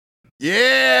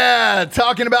Yeah,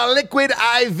 talking about liquidiv.com,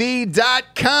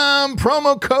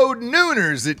 promo code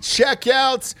Nooners at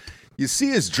checkout. You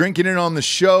see us drinking it on the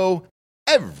show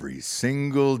every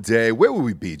single day. Where would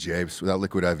we be, James, without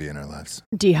Liquid IV in our lives?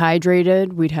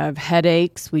 Dehydrated. We'd have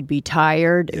headaches. We'd be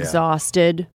tired,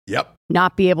 exhausted. Yep.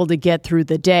 Not be able to get through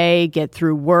the day, get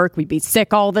through work. We'd be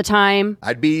sick all the time.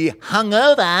 I'd be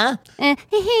hungover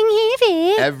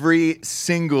every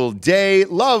single day.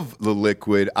 Love the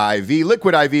Liquid IV.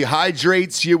 Liquid IV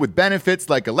hydrates you with benefits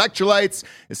like electrolytes,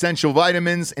 essential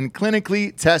vitamins, and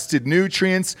clinically tested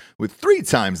nutrients with 3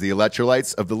 times the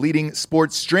electrolytes of the leading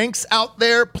sports drinks out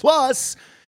there, plus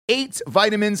 8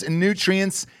 vitamins and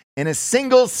nutrients in a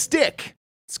single stick.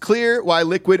 It's clear why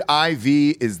Liquid IV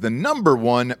is the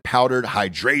 #1 powdered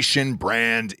hydration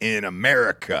brand in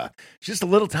America. It's just a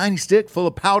little tiny stick full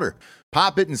of powder.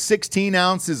 Pop it in 16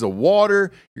 ounces of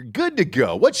water. You're good to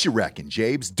go. What you reckon,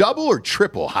 Jabes? Double or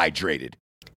triple hydrated?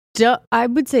 I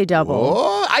would say double.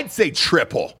 Oh, I'd say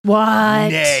triple. What?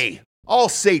 Nay, I'll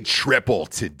say triple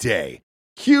today.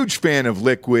 Huge fan of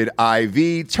Liquid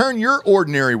IV. Turn your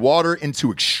ordinary water into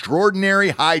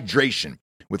extraordinary hydration.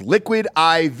 With Liquid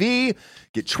IV,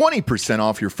 get 20%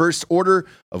 off your first order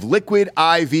of Liquid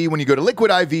IV when you go to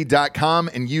liquidiv.com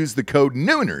and use the code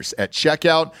Nooners at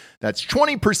checkout. That's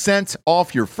 20%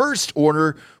 off your first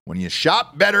order when you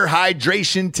shop better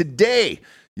hydration today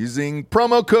using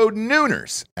promo code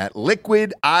Nooners at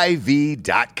liquidiv.com.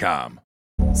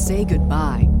 Say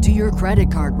goodbye to your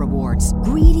credit card rewards.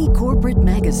 Greedy corporate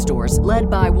mega stores, led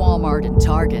by Walmart and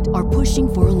Target, are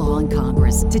pushing for a law in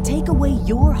Congress to take away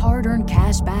your hard-earned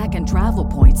cash back and travel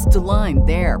points to line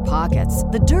their pockets.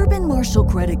 The Durbin-Marshall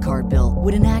credit card bill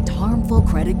would enact harmful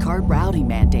credit card routing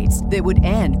mandates that would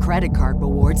end credit card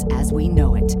rewards as we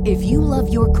know it. If you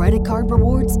love your credit card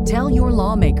rewards, tell your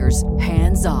lawmakers,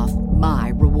 hands off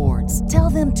my rewards.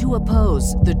 Tell them to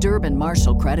oppose the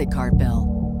Durbin-Marshall credit card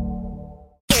bill.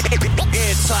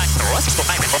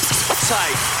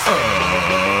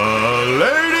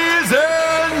 Ladies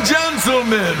and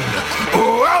gentlemen,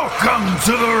 welcome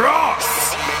to the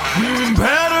Ross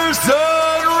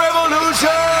Patterson Revolution!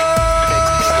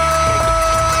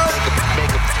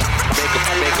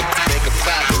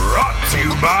 Brought to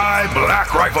you by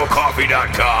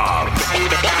BlackRifleCoffee.com.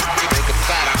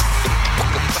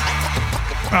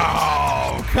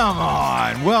 Oh, come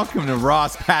on. Welcome to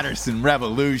Ross Patterson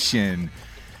Revolution.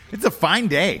 It's a fine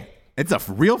day. It's a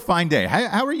real fine day.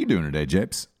 How are you doing today,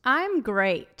 Japes? I'm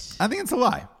great. I think it's a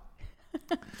lie.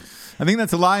 I think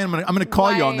that's a lie. I'm gonna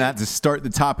call you on that to start the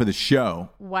top of the show.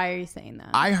 Why are you saying that?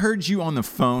 I heard you on the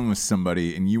phone with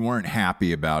somebody and you weren't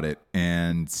happy about it,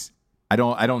 and I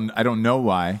don't know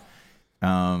why.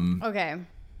 Okay.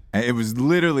 It was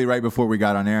literally right before we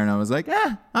got on air, and I was like,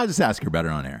 I'll just ask her better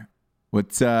on air.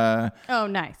 What's Oh,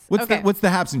 nice. What's the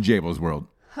Haps and Jables world?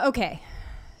 Okay.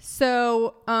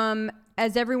 So,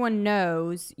 as everyone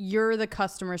knows, you're the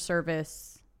customer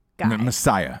service guy.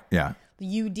 Messiah, yeah.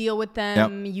 You deal with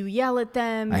them. Yep. You yell at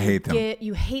them. I hate them.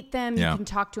 You hate them. Yeah. You can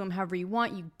talk to them however you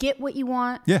want. You get what you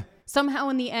want. Yeah. Somehow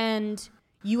in the end,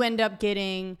 you end up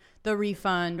getting the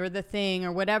refund or the thing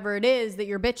or whatever it is that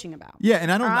you're bitching about. Yeah,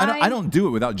 and I don't do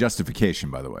it without justification,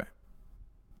 by the way.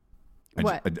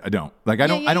 I don't. Like, I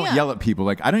don't yell at people.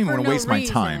 Like, I don't even want to waste my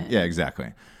time. Yeah,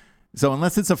 exactly. So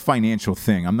unless it's a financial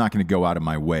thing, I'm not going to go out of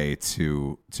my way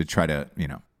to try to,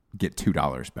 get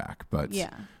 $2 back. But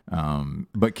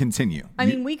but continue. I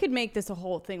mean, we could make this a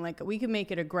whole thing. Like, we could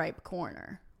make it a gripe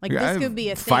corner. Like, this could be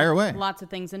a thing. Fire away. Lots of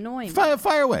things annoy me.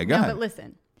 Fire away. Go ahead. But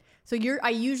listen. So I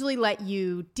usually let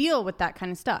you deal with that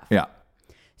kind of stuff. Yeah.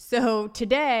 So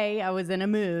today I was in a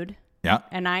mood. Yeah.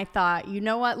 And I thought, you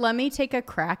know what? Let me take a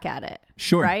crack at it.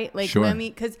 Sure. Right? Like, sure.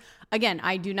 because again,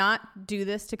 I do not do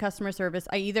this to customer service.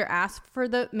 I either ask for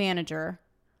the manager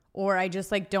or I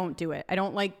just don't do it. I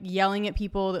don't like yelling at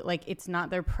people that it's not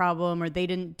their problem or they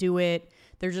didn't do it.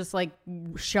 They're just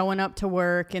showing up to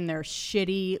work in their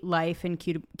shitty life in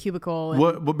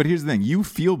cubicle. But here's the thing. You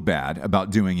feel bad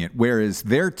about doing it, whereas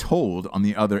they're told on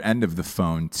the other end of the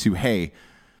phone to, hey,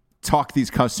 talk these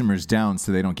customers down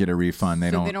so they don't get a refund.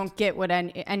 They don't get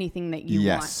anything that you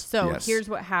want. So here's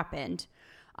what happened.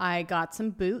 I got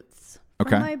some boots for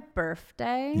my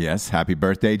birthday. Yes. Happy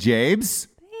birthday, Jabes.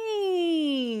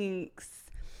 Thanks.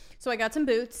 So I got some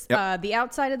boots. Yep. The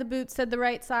outside of the boot said the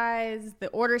right size. The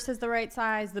order says the right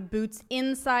size. The boots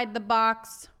inside the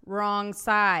box, wrong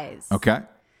size. Okay.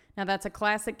 Now, that's a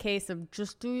classic case of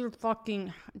just do your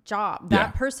fucking job.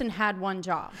 That person had one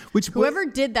job. Whoever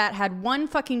did that had one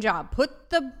fucking job. Put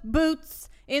the boots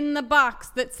in the box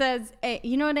that says,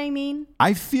 you know what I mean?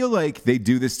 I feel like they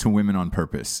do this to women on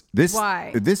purpose.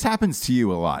 Why? This happens to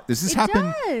you a lot. This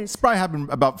happened. Does. It's probably happened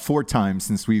about 4 times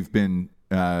since we've been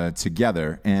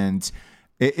together, and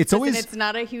it's always. It's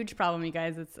not a huge problem, you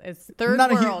guys. It's third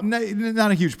not world.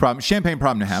 Not a huge problem. Champagne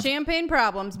problem to have. Champagne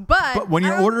problems, but when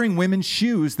you're ordering women's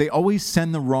shoes, they always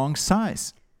send the wrong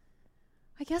size.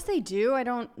 I guess they do. I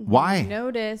don't. Why?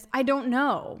 Notice. I don't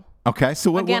know. Okay,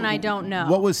 so I don't know.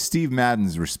 What was Steve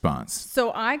Madden's response?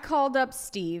 So I called up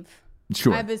Steve.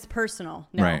 Sure. I have his personal.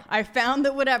 No, right. I found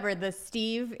that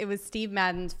it was Steve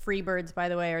Madden's Freebirds, by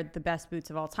the way, are the best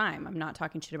boots of all time. I'm not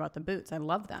talking shit about the boots. I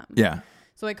love them. Yeah.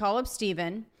 So I call up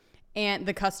Steven and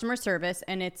the customer service,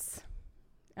 and it's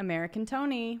American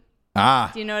Tony. Do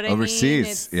you know what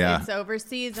overseas. I mean? Yeah. It's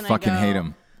overseas. And fucking I go, hate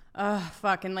him.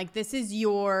 Fucking like, this is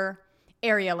your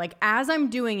area. Like, as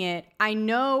I'm doing it, I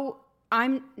know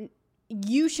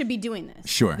you should be doing this.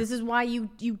 Sure. This is why you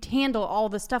handle all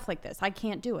the stuff like this. I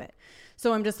can't do it.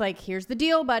 So I'm just like, here's the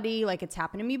deal, buddy. Like, it's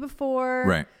happened to me before.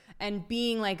 Right. And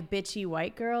being like bitchy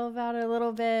white girl about it a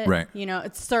little bit. Right. You know,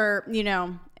 it's sir, you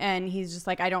know, and he's just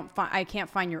like, I can't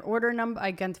find your order number.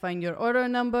 I can't find your order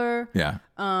number. Yeah.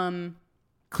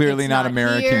 Clearly it's not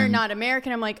American. Here, not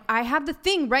American. I'm like, I have the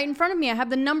thing right in front of me. I have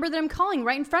the number that I'm calling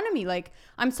right in front of me. Like,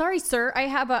 I'm sorry, sir.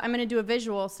 I'm going to do a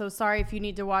visual. So sorry if you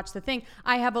need to watch the thing.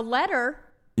 I have a letter.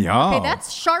 Yeah. Okay,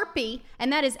 that's Sharpie,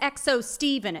 and that is XO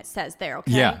Steven, it says there,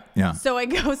 okay? Yeah. So I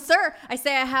go, sir, I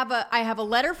say I have a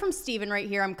letter from Steven right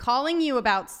here. I'm calling you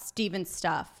about Steven's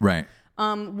stuff. Right.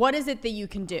 What is it that you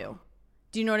can do?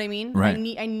 Do you know what I mean? Right.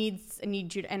 I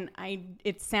need you to, and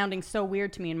it's sounding so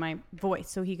weird to me in my voice.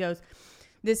 So he goes,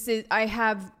 there's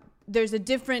a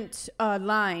different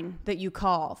line that you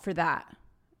call for that.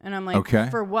 And I'm like, okay.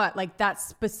 For what? Like that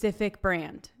specific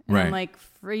brand. And right. I'm like,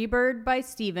 Freebird by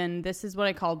Steven. This is what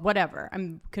I called. Whatever.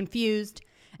 I'm confused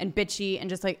and bitchy and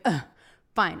just like,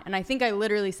 fine. And I think I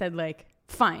literally said like,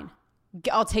 fine.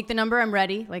 I'll take the number. I'm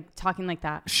ready. Like talking like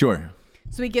that. Sure.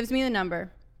 So he gives me the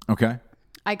number. Okay.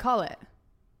 I call it.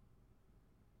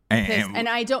 And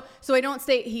I don't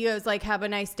say, he goes like, have a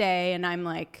nice day. And I'm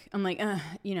like,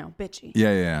 you know, bitchy.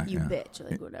 Yeah. You bitch,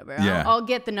 like whatever. Yeah. I'll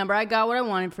get the number. I got what I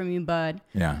wanted from you, bud.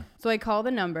 Yeah. So I call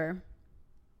the number.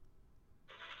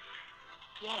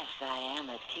 Yes, I am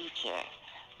a teacher,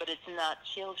 but it's not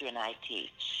children I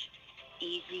teach.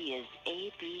 Easy is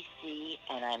ABC,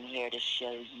 and I'm here to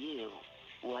show you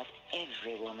what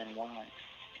every woman wants.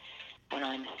 When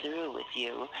I'm through with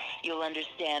you, you'll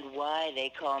understand why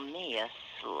they call me a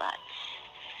slut.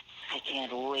 I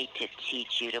can't wait to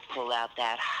teach you to pull out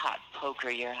that hot poker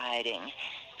you're hiding.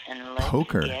 And let's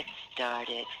get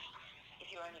started.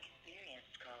 If you're an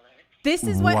experienced caller. This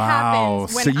is what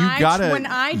happens when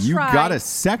you got a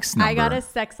sex number. I got a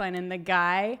sex line, and the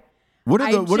guy. What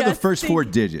are the first 4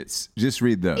 digits? Just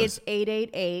read those. It's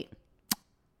 888.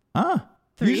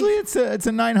 Usually it's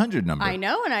a 900 number. I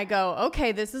know, and I go,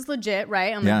 okay, this is legit,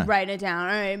 right? I'm like, writing it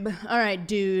down. All right,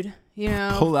 dude. You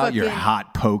know, pull out your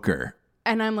hot poker.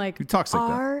 And I'm like, who talks like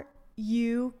that? Are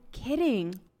you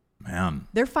kidding? Man,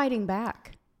 they're fighting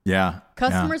back. Yeah.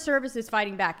 Customer service is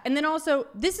fighting back. And then also,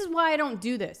 this is why I don't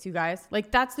do this, you guys.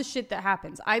 Like, that's the shit that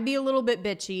happens. I'd be a little bit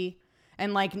bitchy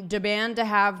and like demand to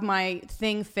have my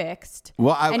thing fixed.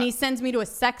 Well, and he sends me to a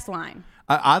sex line.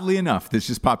 Oddly enough, this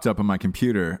just popped up on my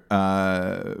computer.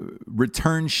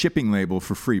 Return shipping label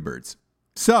for Freebirds.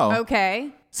 So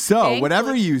okay. So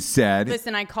whatever you said.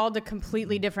 Listen, I called a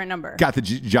completely different number. Got the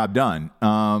job done.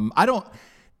 I don't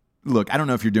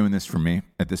know if you're doing this for me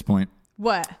at this point.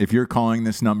 What? If you're calling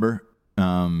this number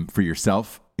for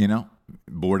yourself, you know,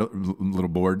 a little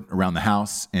bored around the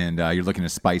house, and you're looking to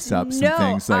spice up some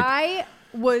things. Like,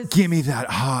 give me that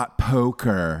hot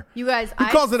poker. You guys, who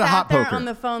calls it a hot poker? On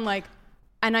the phone, like,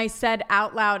 and I said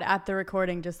out loud at the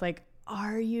recording, just like,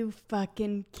 are you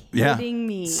fucking kidding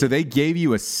me? So they gave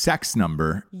you a sex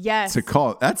number. Yes. To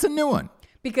call. That's a new one.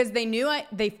 Because they knew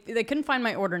they couldn't find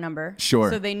my order number.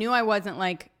 Sure. So they knew I wasn't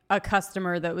like a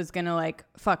customer that was gonna like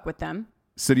fuck with them.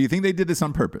 So do you think they did this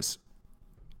on purpose?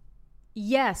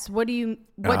 Yes. What do you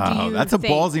that's think? A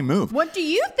ballsy move. What do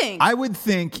you think? I would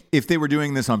think if they were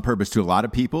doing this on purpose to a lot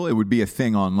of people, it would be a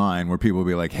thing online where people would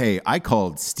be like, hey, I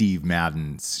called Steve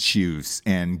Madden's shoes,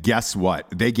 and guess what?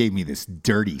 They gave me this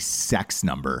dirty sex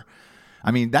number.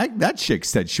 I mean, that chick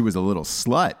said she was a little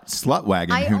slut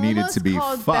wagon who needed to be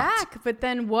fucked. Back, but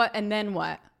then what? And then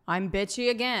what? I'm bitchy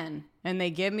again. And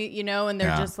they give me, you know, and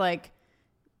they're just like,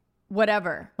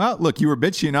 whatever. Well, look, you were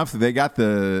bitchy enough that they got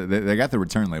the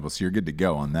return label, so you're good to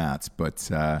go on that. But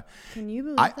can you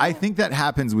believe that? I think that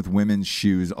happens with women's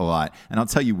shoes a lot, and I'll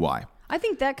tell you why. I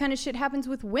think that kind of shit happens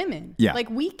with women. Yeah. Like,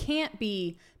 we can't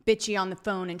be bitchy on the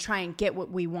phone and try and get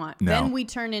what we want. No. Then we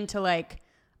turn into like,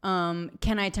 can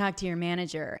I talk to your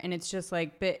manager? And it's just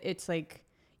like, it's like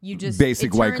you just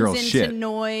basic white girl into shit.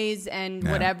 Noise and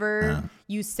whatever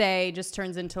you say just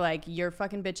turns into like you're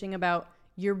fucking bitching about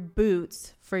your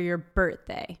boots for your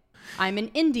birthday. I'm in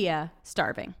India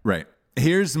starving. Right.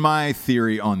 Here's my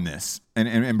theory on this, and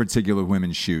in particular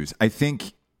women's shoes. I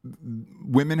think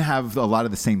women have a lot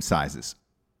of the same sizes.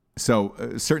 So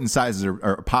certain sizes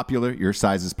are popular. Your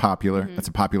size is popular. That's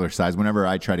a popular size. Whenever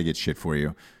I try to get shit for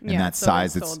you, and that so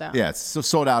size, it's sold out. it's so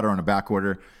sold out or on a back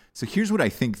order. So here's what I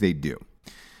think they do,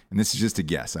 and this is just a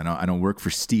guess. I don't work for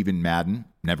Stephen Madden.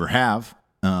 Never have.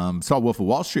 Saw Wolf of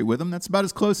Wall Street with him. That's about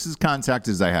as close as contact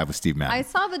as I have with Steve Madden. I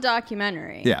saw the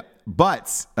documentary. Yeah.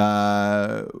 But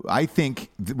I think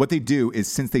what they do is,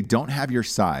 since they don't have your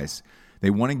size,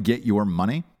 they want to get your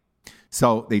money.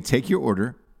 So they take your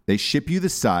order, they ship you the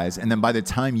size, and then by the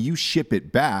time you ship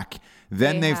it back,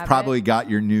 then they've probably got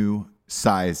your new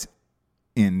size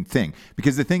in thing.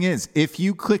 Because the thing is, if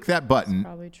you click that button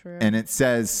and it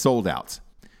says sold out,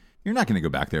 you're not going to go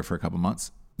back there for a couple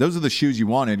months. Those are the shoes you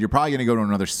wanted. You're probably going to go to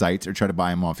another site or try to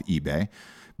buy them off eBay.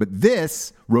 But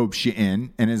this ropes you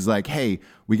in and is like, hey,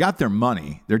 we got their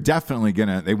money. They're definitely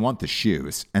they want the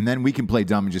shoes. And then we can play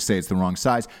dumb and just say it's the wrong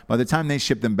size. By the time they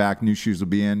ship them back, new shoes will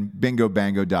be in. Bingo,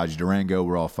 bango, Dodge Durango.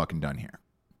 We're all fucking done here.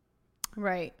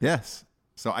 Right. Yes.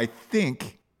 So I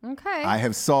think Okay. I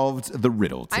have solved the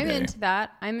riddle today. I'm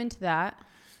into that.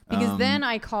 Because then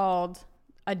I called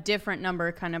a different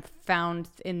number, kind of found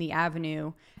in the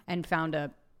avenue, and found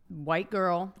a white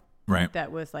girl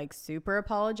that was like super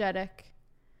apologetic.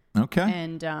 Okay.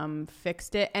 And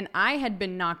fixed it. And I had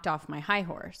been knocked off my high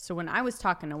horse. So when I was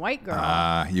talking to white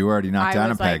girl, you were already knocked down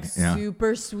a peg. Like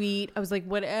super sweet. I was like,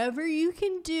 whatever you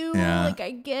can do. Yeah. Like,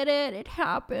 I get it. It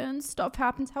happens. Stuff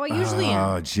happens. How I usually am.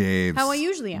 Oh, James. How I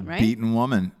usually am, right? Beaten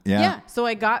woman. Yeah. Yeah. So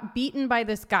I got beaten by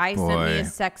this guy, sent me a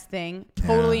sex thing.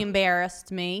 Totally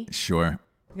embarrassed me. Sure.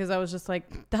 Because I was just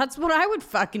like, that's what I would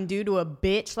fucking do to a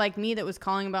bitch like me that was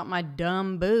calling about my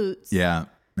dumb boots. Yeah.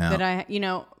 That I,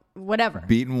 whatever.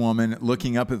 Beaten woman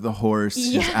looking up at the horse,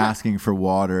 just asking for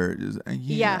water. I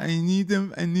need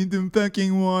them. I need them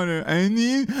fucking water. I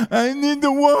need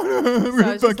the water. I'm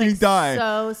gonna fucking die.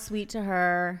 So sweet to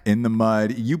her. In the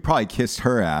mud. You probably kissed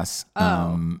her ass.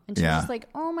 And she was just like,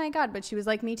 oh my God. But she was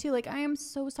like me too. Like, I am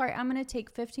so sorry. I'm going to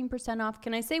take 15% off.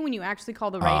 Can I say when you actually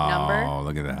call the right number? Oh,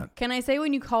 look at that. Can I say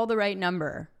when you call the right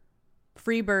number?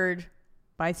 Freebird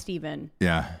by Steven.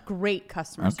 Yeah. Great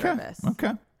customer service.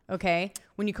 Okay.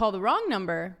 When you call the wrong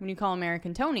number, when you call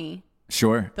American Tony,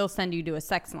 sure, they'll send you to a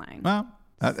sex line. Well,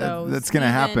 that's going to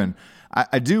happen.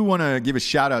 I do want to give a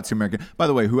shout out to American. By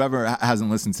the way, whoever hasn't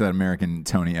listened to that American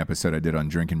Tony episode I did on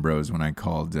Drinking Bros when I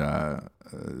called,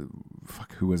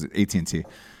 who was it? AT&T.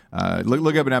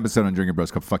 Look up an episode on Drinking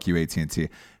Bros called "Fuck You AT&T."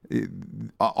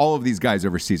 All of these guys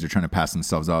overseas are trying to pass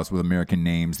themselves off with American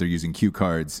names. They're using cue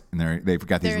cards, and they've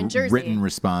got these written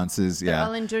responses. They're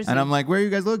all in Jersey. And I'm like, "Where are you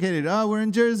guys located?" "Oh, we're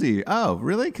in Jersey." "Oh,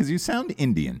 really? Because you sound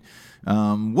Indian."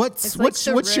 What's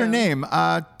your name?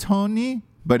 Tony.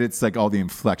 But it's like all the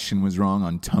inflection was wrong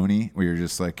on Tony, where you're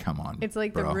just like, come on. It's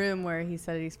like bro. The Room where he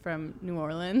said he's from New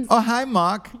Orleans. Oh, hi,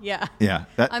 Mark. Yeah. Yeah.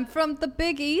 I'm from the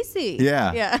Big Easy.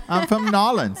 Yeah. Yeah. I'm from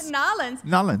Nolens.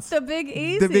 Nolens. The Big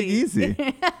Easy. The Big Easy.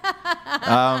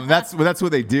 That's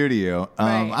what they do to you.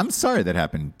 Right. I'm sorry that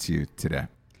happened to you today.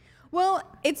 Well,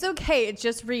 it's okay. It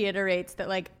just reiterates that,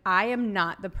 like, I am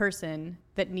not the person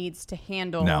that needs to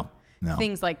handle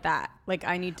things like that. Like,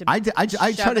 I need to. I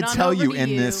try to tell you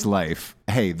in this life,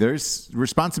 hey, there's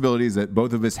responsibilities that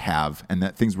both of us have, and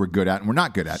that things we're good at and we're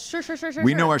not good at. Sure.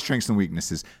 We know our strengths and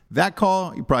weaknesses. That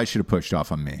call you probably should have pushed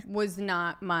off on me. Was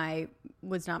not my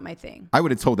thing. I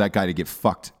would have told that guy to get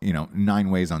fucked, 9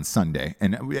 ways on Sunday,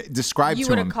 and describe you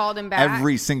to would him have called him back?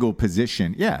 Every single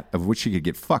position, of which he could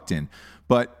get fucked in.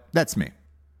 But that's me.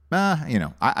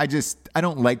 I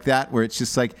don't like that where it's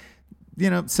just like,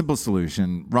 simple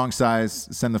solution, wrong size,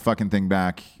 send the fucking thing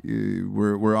back.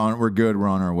 We're good. We're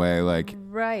on our way. Like,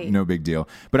 right. No big deal.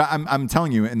 But I'm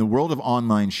telling you, in the world of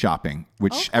online shopping,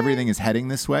 which everything is heading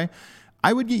this way,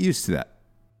 I would get used to that.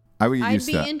 I'd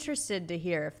be interested to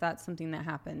hear if that's something that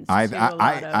happens.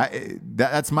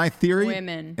 That's my theory.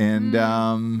 Women. And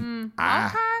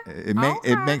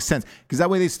it makes sense because that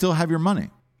way they still have your money.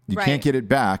 You can't get it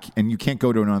back, and you can't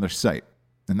go to another site.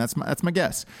 And that's my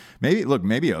guess.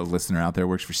 Maybe a listener out there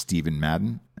works for Stephen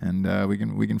Madden, and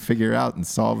we can figure out and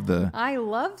solve the. I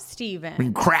love Stephen. We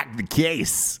can crack the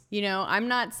case. I'm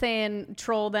not saying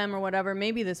troll them or whatever.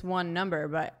 Maybe this one number,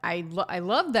 but I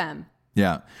love them.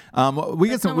 Yeah. We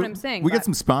get some. not what I'm saying, We get but-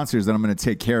 some sponsors that I'm going to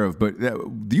take care of, but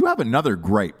do you have another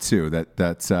gripe too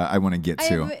that I want to get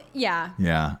to? Yeah.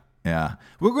 Yeah.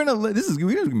 We're gonna. This is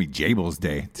gonna be Jables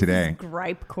Day today.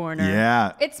 Gripe corner.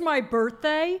 Yeah. It's my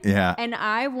birthday. Yeah. And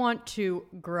I want to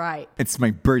gripe. It's my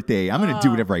birthday. I'm gonna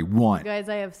do whatever I want. Guys,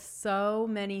 I have so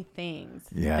many things.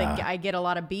 Yeah. I get a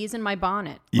lot of bees in my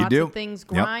bonnet. You Lots do? of things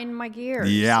Yep. grind my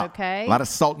gears. Yeah. Okay. A lot of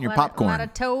salt in your popcorn. A lot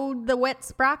of Toad the wet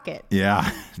sprocket.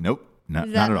 Yeah. Nope. Not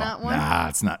Is that at all. not one? Nah,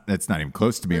 it's not. That's not even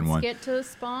close to being Let's one. get to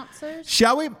sponsors.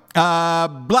 Shall we?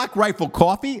 Black Rifle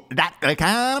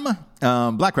Coffee.com.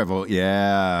 Black Rifle,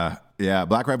 yeah.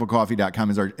 BlackRifleCoffee.com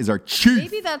is our chief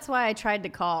Maybe that's why I tried to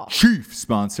call.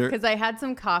 sponsor. Because I had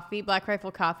some coffee, Black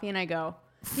Rifle coffee, and I go,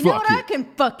 you know Fuck what? I it. can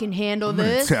fucking handle I'm gonna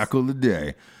this. tackle the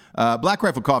day.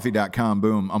 BlackRifleCoffee.com.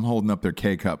 Boom. I'm holding up their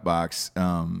K-Cup box.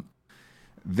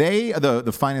 They are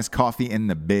the finest coffee in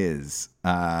the biz.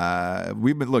 I've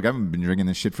been drinking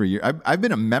this shit for a year. I've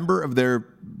been a member of their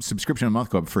subscription a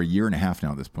month club for a year and a half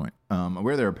now at this point. I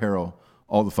wear their apparel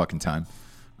all the fucking time.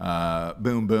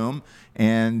 Boom, boom.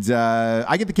 And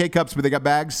I get the K-Cups, but they got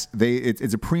bags.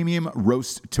 It's a premium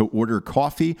roast to order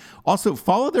coffee. Also,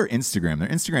 follow their Instagram. Their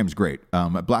Instagram's great.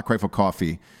 At Black Rifle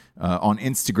Coffee. On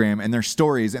Instagram and their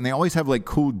stories, and they always have like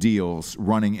cool deals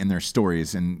running in their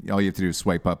stories, and all you have to do is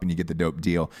swipe up and you get the dope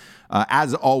deal.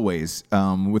 As always,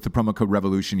 with the promo code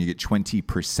REVOLUTION, you get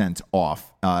 20%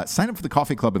 off. Sign up for the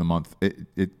coffee club of the month.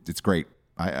 It's great.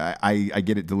 I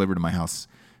get it delivered to my house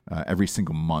every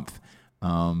single month.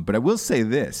 But I will say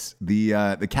this, the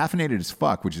Caffeinated as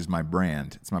Fuck, which is my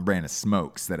brand. It's my brand of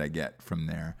smokes that I get from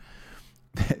there.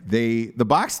 The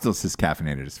box still says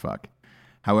Caffeinated as Fuck.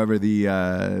 However,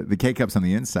 the K-Cups on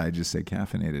the inside just say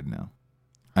caffeinated now.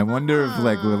 I wonder if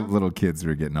like little kids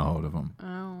are getting a hold of them.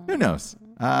 Oh. Who knows?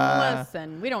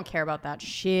 Listen, we don't care about that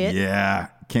shit. Yeah,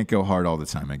 can't go hard all the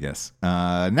time, I guess.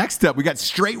 Next up, we got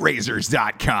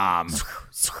straightrazors.com.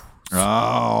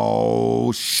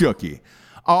 Oh, shooky.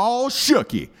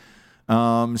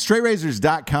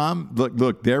 Straightrazors.com.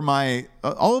 Look, they're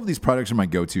all of these products are my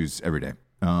go-tos every day.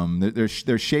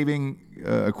 Their shaving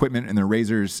equipment and their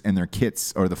razors and their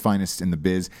kits are the finest in the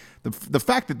biz. The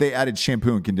fact that they added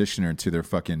shampoo and conditioner to their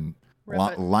fucking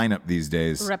lineup these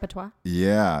days, Repertoire.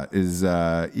 yeah, is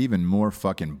even more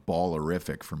fucking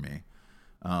ballerific for me.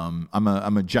 I'm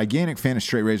a gigantic fan of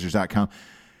straightrazors.com.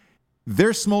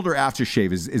 Their Smolder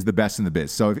aftershave is the best in the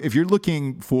biz. So if you're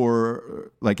looking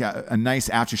for like a nice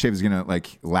aftershave is gonna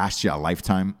like last you a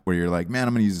lifetime, where you're like, man,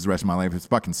 I'm gonna use this the rest of my life. It's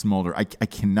fucking Smolder. I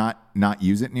cannot not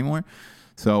use it anymore.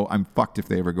 So I'm fucked if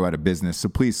they ever go out of business. So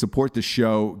please support the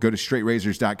show. Go to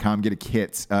straightrazors.com, get a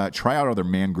kit, try out other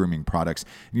man grooming products,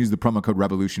 and use the promo code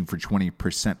REVOLUTION for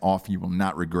 20% off. You will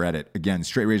not regret it. Again,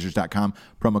 straightrazors.com,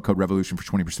 promo code REVOLUTION for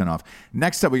 20% off.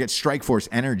 Next up, we got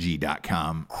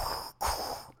strikeforceenergy.com.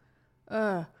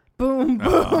 Boom,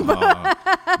 boom.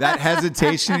 That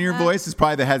hesitation in your voice is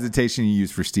probably the hesitation you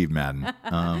use for Steve Madden.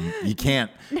 You can't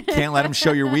let him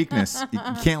show your weakness. You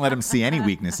can't let him see any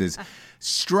weaknesses.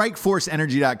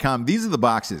 StrikeForceEnergy.com. These are the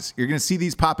boxes. You're going to see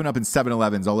these popping up in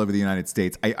 7-Elevens all over the United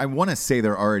States. I want to say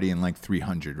they're already in like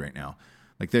 300 right now.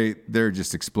 Like they're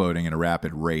just exploding at a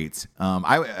rapid rate.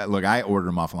 I ordered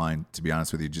them offline, to be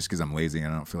honest with you, just because I'm lazy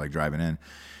and I don't feel like driving in.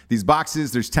 These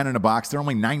boxes, there's 10 in a box. They're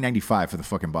only $9.95 for the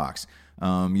fucking box.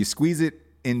 You squeeze it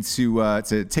into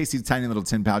it's a tasty, tiny little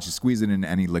tin pouch. You squeeze it into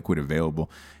any liquid available,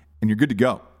 and you're good to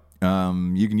go.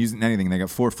 You can use it in anything. They got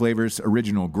 4 flavors: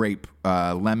 original, grape,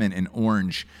 lemon, and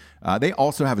orange. They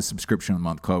also have a subscription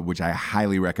month club, which I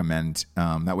highly recommend.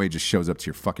 That way, it just shows up to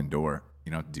your fucking door.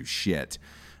 You don't have to do shit.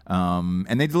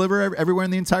 And they deliver everywhere in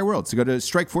the entire world. So go to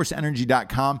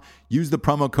strikeforceenergy.com. Use the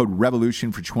promo code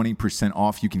REVOLUTION for 20%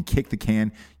 off. You can kick the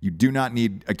can. You do not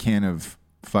need a can of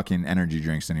fucking energy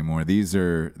drinks anymore. These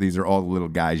are all the little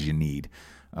guys you need.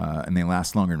 And they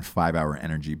last longer than 5-hour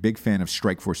energy. Big fan of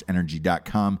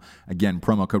strikeforceenergy.com. Again,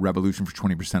 promo code REVOLUTION for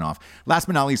 20% off. Last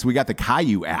but not least, we got the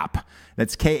Kayu app.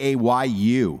 That's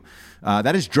Kayu.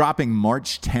 That is dropping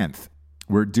March 10th.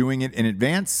 We're doing it in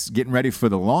advance, getting ready for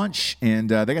the launch, and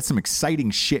they got some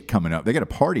exciting shit coming up. They got a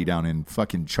party down in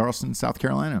fucking Charleston, South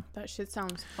Carolina. That shit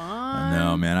sounds fun. I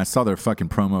know, man. I saw their fucking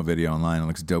promo video online. It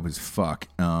looks dope as fuck.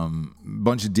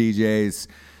 Bunch of DJs.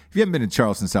 If you haven't been to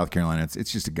Charleston, South Carolina,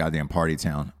 it's just a goddamn party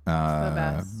town. the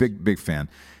best. Big fan.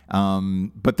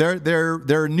 But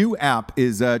their new app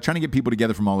is trying to get people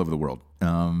together from all over the world.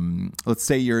 Let's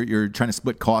say you're trying to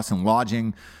split costs in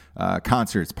lodging,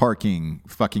 concerts, parking,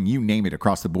 fucking you name it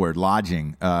across the board,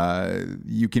 lodging.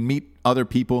 You can meet other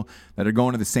people that are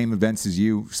going to the same events as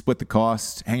you, split the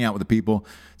cost, hang out with the people.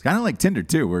 It's kind of like Tinder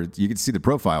too, where you can see the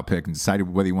profile pic and decide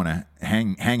whether you want to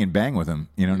hang and bang with them.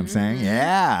 You know what I'm saying?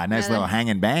 Yeah, nice little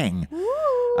hang and bang.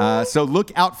 So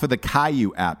look out for the Kayu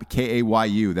app,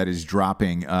 Kayu, that is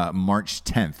dropping March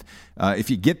 10th. If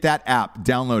you get that app,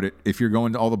 download it. If you're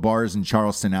going to all the bars in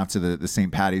Charleston after the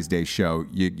St. Patty's Day show,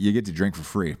 you get to drink for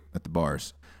free at the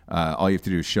bars. All you have to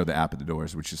do is show the app at the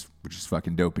doors, which is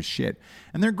fucking dope as shit.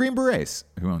 And they're Green Berets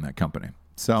who own that company.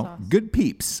 So awesome.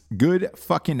 Good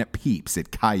fucking peeps at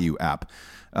Kayu app.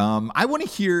 I want to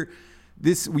hear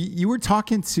this. You were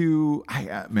talking to,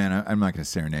 I'm not going to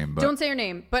say her name, but don't say her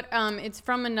name. But it's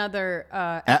from another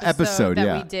episode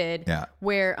that we did. Yeah.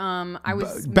 Where I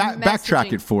was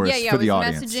backtrack it for us for the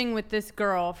audience. I was messaging with this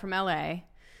girl from LA,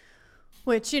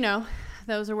 which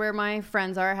those are where my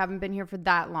friends are. I haven't been here for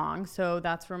that long, so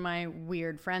that's where my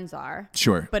weird friends are.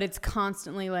 Sure. But it's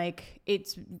constantly like,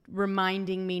 it's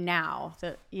reminding me now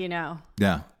that,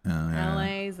 Yeah.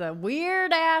 LA's a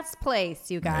weird ass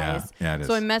place, you guys. Yeah, it is.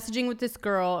 So I'm messaging with this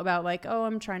girl about like, oh,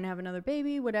 I'm trying to have another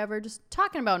baby, whatever, just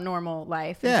talking about normal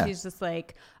life. And yeah. She's just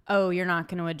like, oh, you're not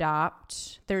going to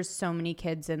adopt. There's so many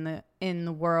kids in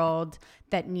the world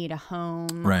that need a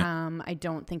home. Right. I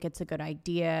don't think it's a good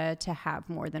idea to have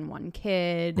more than one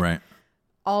kid. Right.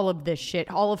 All of this shit.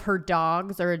 All of her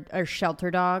dogs are shelter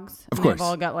dogs. Of course. They've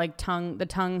all got like the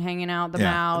tongue hanging out the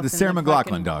mouth. The Sarah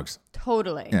McLachlan dogs.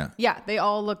 Totally. Yeah. Yeah. They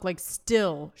all look like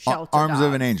still shelter Arms dogs.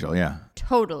 of an angel. Yeah.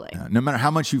 Totally. Yeah. No matter how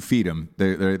much you feed them,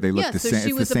 they look the so same. she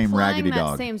It's was the same applying raggedy that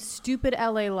dog. same stupid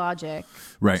LA logic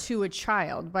to a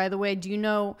child. By the way, do you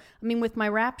know? I mean, with my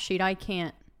rap sheet, I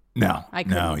can't. No,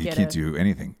 you can't do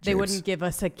anything. They wouldn't give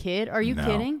us a kid. Are you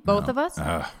kidding? Both of us?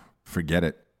 Forget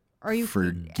it. Are you?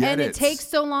 Forget and it. it takes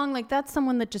so long. Like, that's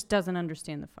someone that just doesn't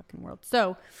understand the fucking world.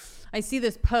 So I see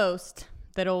this post,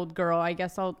 that old girl. I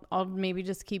guess I'll maybe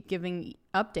just keep giving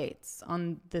updates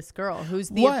on this girl who's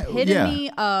the epitome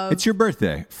of. It's your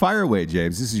birthday. Fire away,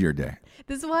 James. This is your day.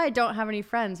 This is why I don't have any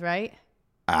friends, right?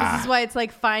 This is why it's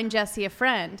like, find Jesse a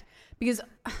friend, because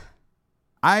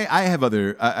I have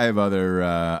other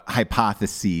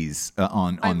hypotheses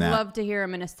on that. I'd love to hear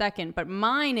them in a second, but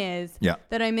mine is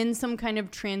that I'm in some kind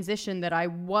of transition, that I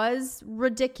was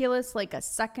ridiculous like a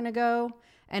second ago,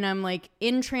 and I'm like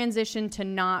in transition to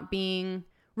not being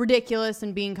ridiculous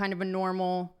and being kind of a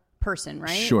normal person,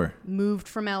 right? Sure. Moved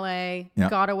from LA,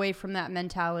 got away from that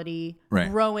mentality,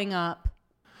 growing up.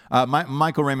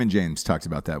 Michael Raymond James talked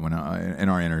about that when in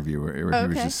our interview, where he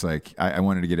was just like, I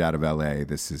wanted to get out of LA.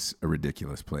 This is a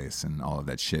ridiculous place, and all of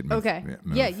that shit.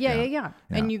 Yeah.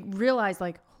 And you realize,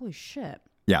 like, holy shit.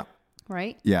 Yeah.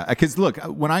 Right? Yeah. Because look,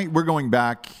 we're going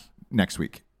back next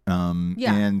week. And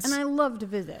I love to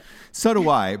visit. So do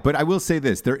I. But I will say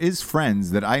this: there is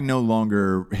friends that I no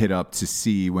longer hit up to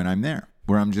see when I'm there,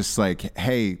 where I'm just like,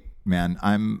 hey, man,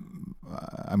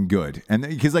 I'm good. And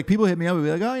because like people hit me up and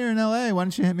be like, oh, you're in LA, why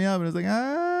don't you hit me up? And I was like,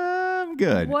 I'm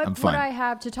good. I'm fine. What I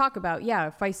have to talk about,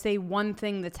 if I say one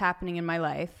thing that's happening in my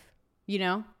life,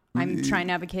 I'm trying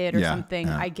to have a kid or something,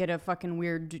 I get a fucking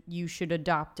weird, you should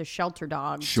adopt a shelter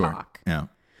dog talk. Yeah.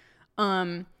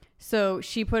 So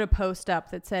she put a post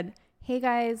up that said, hey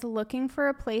guys, looking for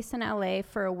a place in LA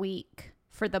for a week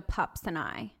for the pups and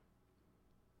I.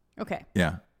 Okay.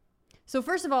 Yeah. So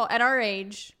first of all, at our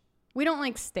age, we don't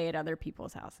like stay at other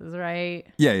people's houses, right?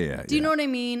 Yeah. Do you know what I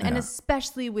mean? Yeah. And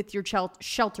especially with your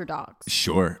shelter dogs.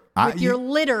 Sure. With your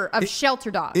litter of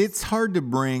shelter dogs. It's hard to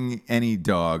bring any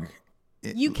dog.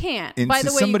 You can't. Into by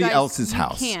the way, somebody you guys, else's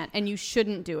house. You can't, and you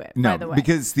shouldn't do it. No, by the way,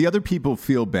 because the other people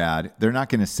feel bad. They're not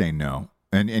going to say no.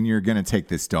 And you're going to take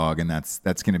this dog, and that's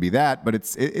going to be that. But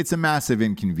it's a massive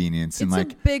inconvenience. It's a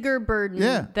bigger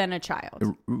burden than a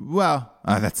child. Well,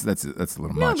 that's a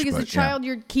little much. No, because the child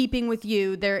you're keeping with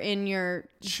you, they're in your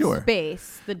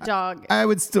space. The dog. I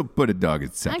would still put a dog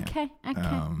at second.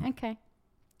 Okay.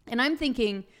 And I'm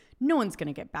thinking, no one's going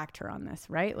to get back to her on this,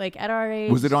 right? Like at our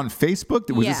age. Was it on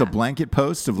Facebook? Was this a blanket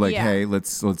post of like, hey,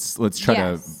 let's try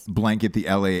to blanket the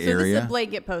LA area? This is a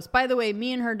blanket post. By the way,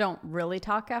 me and her don't really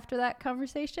talk after that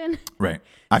conversation. Right.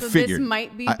 I figured. This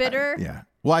might be bitter. Yeah.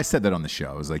 Well, I said that on the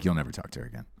show. I was like, you'll never talk to her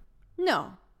again.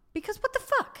 No. Because what the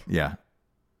fuck? Yeah.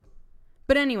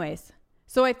 But anyways,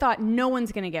 so I thought no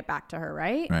one's going to get back to her,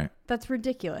 right? Right. That's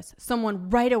ridiculous.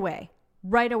 Someone right away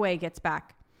gets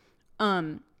back.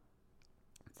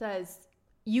 Says,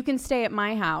 you can stay at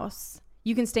my house.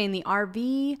 You can stay in the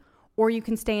RV or you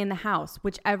can stay in the house,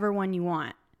 whichever one you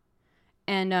want.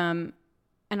 And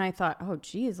I thought, oh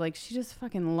geez, like she just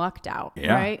fucking lucked out,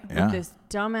 right? Yeah. With this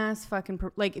dumbass fucking,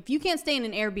 like if you can't stay in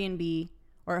an Airbnb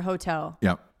or a hotel,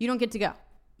 you don't get to go.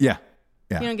 Yeah.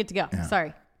 You don't get to go. Yeah.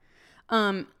 Sorry.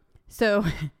 So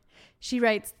she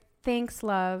writes, thanks,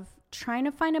 love. trying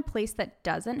to find a place that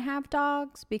doesn't have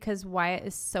dogs because Wyatt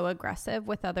is so aggressive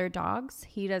with other dogs.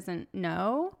 He doesn't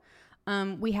know.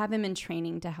 We have him in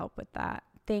training to help with that.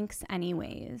 Thanks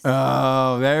anyways.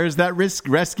 Oh, there's that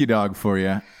rescue dog for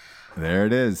you. There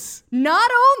it is. Not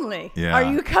only are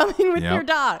you coming with your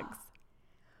dogs,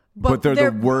 but they're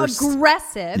the worst.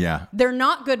 Aggressive. Yeah. They're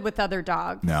not good with other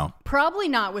dogs. No. Probably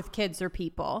not with kids or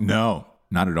people. No,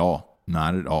 not at all.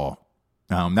 Not at all.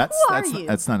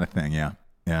 That's not a thing. Yeah.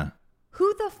 Yeah.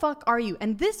 Who the fuck are you?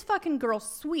 And this fucking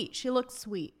girl's sweet. She looked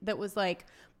sweet. That was like,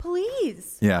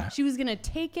 please. Yeah. She was gonna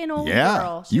take an old Yeah.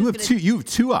 girl. You have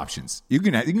two options. You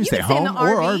can stay can stay in home the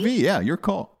or RV. RV. Yeah, your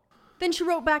call. Then she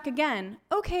wrote back again.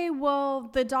 Okay,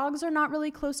 well, the dogs are not really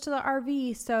close to the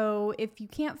RV, so if you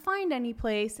can't find any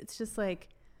place, it's just like,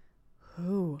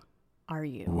 who are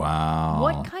you? Wow.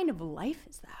 What kind of life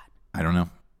is that? I don't know.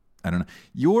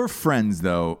 Your friends,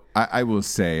 though, I will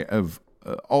say, have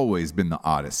always been the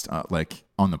oddest, like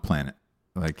on the planet.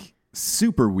 Like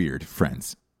super weird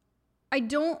friends. I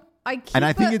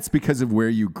think it's because of where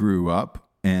you grew up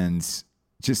and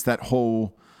just that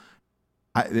whole.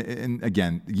 And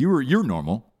again, you're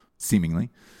normal, seemingly.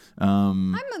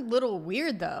 I'm a little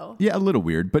weird though. Yeah, a little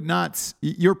weird, but not.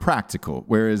 You're practical,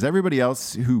 whereas everybody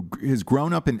else who has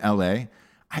grown up in LA,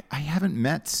 I haven't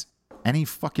met any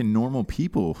fucking normal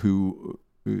people who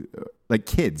like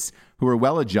kids who are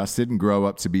well adjusted and grow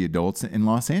up to be adults in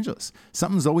Los Angeles.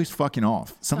 Something's always fucking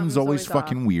off. Something's always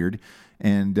fucking weird.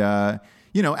 And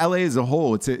LA as a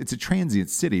whole, it's a transient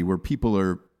city where people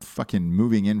are fucking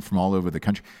moving in from all over the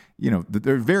country.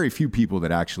 There are very few people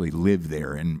that actually live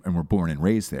there and were born and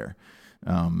raised there.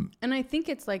 And I think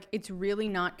it's really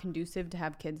not conducive to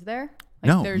have kids there.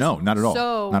 No, not at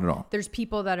all. Not at all. There's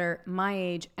people that are my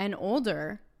age and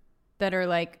older that are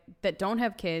that don't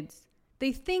have kids.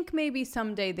 They think maybe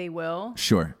someday they will.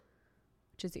 Sure.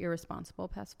 Which is irresponsible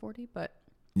past 40, but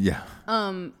yeah.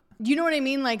 You know what I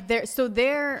mean?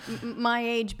 They're my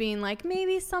age being like,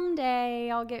 maybe someday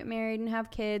I'll get married and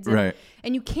have kids. Right.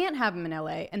 And you can't have them in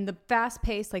LA. And the fast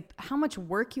pace, how much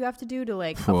work you have to do to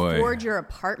afford your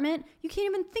apartment. You can't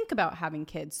even think about having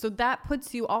kids. So that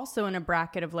puts you also in a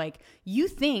bracket of you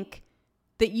think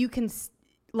that you can,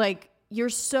 you're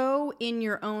so in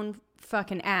your own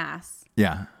fucking ass.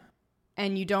 Yeah.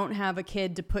 And you don't have a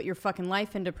kid to put your fucking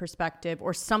life into perspective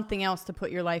or something else to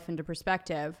put your life into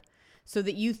perspective. So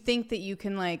that you think that you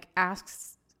can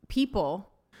ask people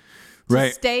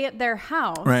to stay at their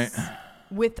house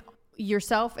with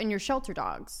yourself and your shelter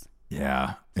dogs.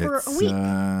 Yeah. For a week.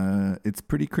 It's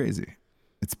pretty crazy.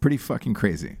 It's pretty fucking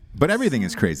crazy. But everything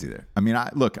is crazy there. I mean, I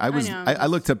looked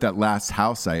up that last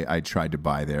house I tried to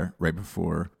buy there right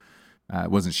before. I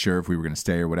wasn't sure if we were going to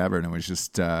stay or whatever. And it was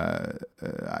just,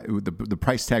 the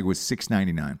price tag was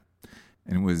 $699.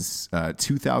 And it was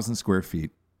 2,000 square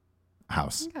feet.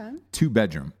 House. Okay.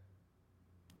 2-bedroom.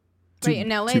 Right, in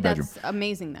LA, that's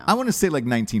amazing, though. I want to say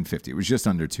 1950. It was just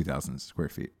under 2,000 square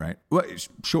feet, right? Well,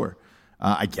 sure,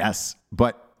 I guess.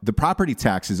 But the property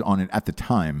taxes on it at the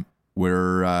time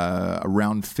were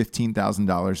around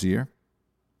 $15,000 a year,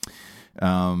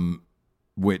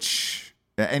 which,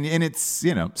 and it's,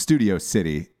 Studio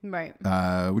City. Right.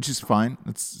 Which is fine.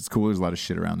 It's cool. There's a lot of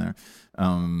shit around there.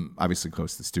 Obviously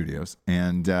close to the studios.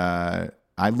 And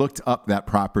I looked up that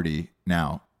property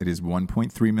now. It is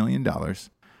 $1.3 million.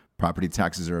 Property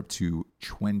taxes are up to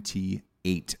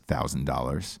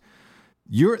 $28,000.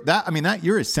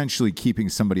 You're essentially keeping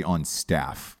somebody on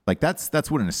staff. That's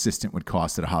what an assistant would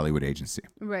cost at a Hollywood agency.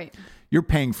 Right. You're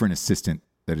paying for an assistant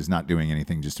that is not doing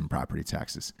anything just in property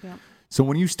taxes. Yeah. So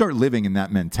when you start living in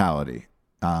that mentality,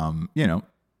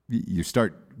 you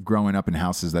start growing up in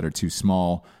houses that are too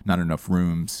small, not enough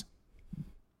rooms.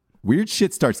 Weird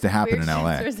shit starts to happen in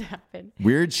LA.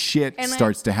 Weird shit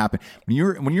starts to happen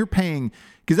when you're paying,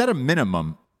 because at a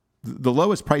minimum, the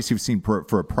lowest price you've seen for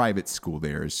a private school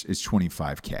there is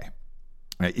 $25K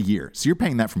a year. So you're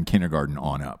paying that from kindergarten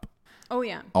on up. Oh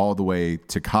yeah. All the way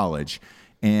to college,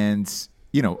 and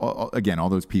again, all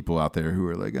those people out there who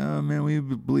are like, oh man, we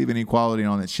believe in equality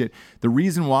and all that shit. The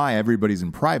reason why everybody's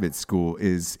in private school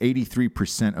is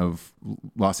 83% of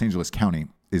Los Angeles County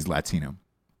is Latino.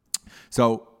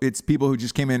 So it's people who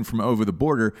just came in from over the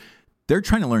border. They're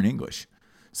trying to learn English.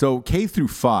 So K through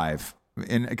 5,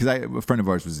 and because a friend of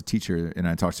ours was a teacher, and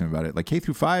I talked to him about it. K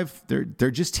through 5,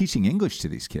 they're just teaching English to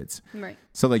these kids. Right.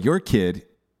 So your kid,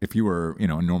 if you were a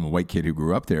normal white kid who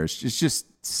grew up there, it's just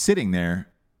sitting there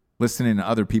listening to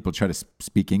other people try to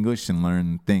speak English and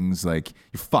learn things you're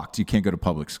fucked. You can't go to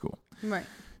public school. Right.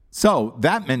 So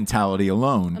that mentality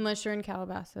alone. Unless you're in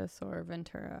Calabasas or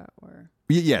Ventura or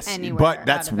Yes, anywhere but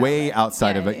that's out of way LA.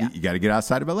 outside of it. Yeah. You got to get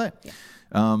outside of LA. Yeah.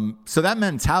 So that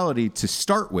mentality to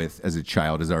start with as a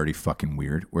child is already fucking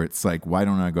weird. Where it's like, why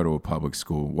don't I go to a public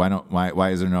school?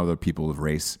 Why is there no other people of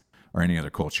race or any other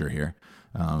culture here?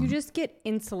 You just get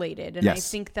insulated, and Yes. I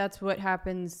think that's what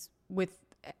happens with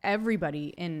everybody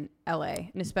in LA,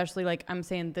 and especially like I'm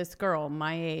saying, this girl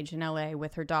my age in LA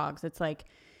with her dogs. It's like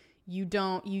you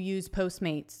use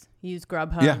Postmates, you use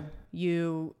Grubhub, Yeah.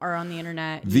 you are on the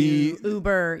internet, The- you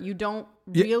Uber, you don't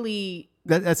really.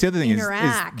 That's the other thing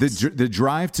interact. is the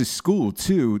drive to school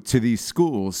to these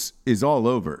schools is all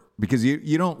over because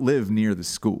you don't live near the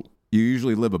school. You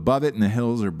usually live above it in the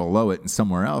hills or below it and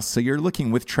somewhere else. So you're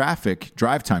looking with traffic,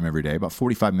 drive time every day, about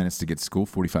 45 minutes to get to school,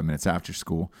 45 minutes after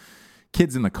school.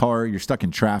 Kids in the car, you're stuck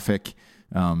in traffic.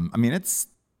 I mean, it's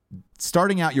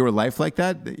starting out your life like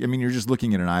that. I mean, you're just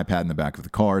looking at an iPad in the back of the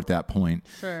car at that point.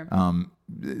 Sure.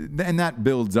 And that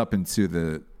builds up into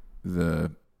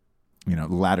the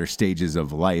latter stages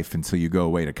of life until you go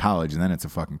away to college, and then it's a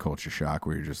fucking culture shock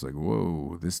where you're just like,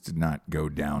 whoa, this did not go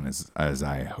down as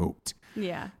I hoped.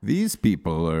 Yeah. These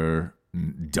people are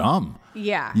dumb.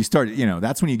 Yeah. You start,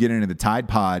 that's when you get into the Tide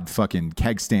Pod, fucking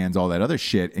keg stands, all that other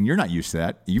shit, and you're not used to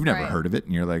that. You've never Right. heard of it,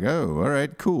 and you're like, oh, all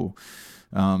right, cool.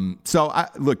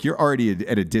 Look, you're already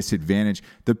at a disadvantage.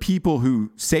 The people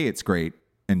who say it's great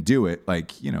and do it,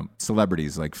 like,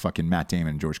 celebrities like fucking Matt Damon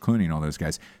and George Clooney and all those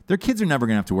guys, their kids are never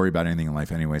going to have to worry about anything in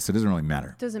life anyway, so it doesn't really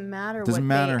matter. Doesn't matter Doesn't what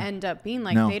matter. they end up being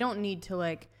like. No. They don't need to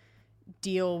like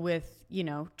deal with,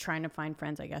 trying to find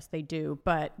friends. I guess they do,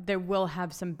 but they will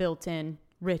have some built-in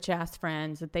rich ass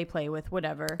friends that they play with,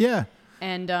 whatever. Yeah.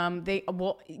 And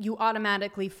you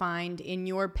automatically find in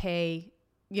your pay,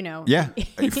 Yeah.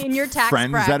 in your tax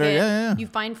Friends bracket, that are- yeah. you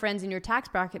find friends in your tax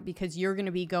bracket because you're going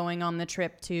to be going on the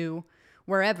trip to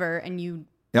wherever, and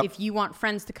Yep. if you want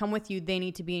friends to come with you, they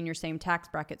need to be in your same tax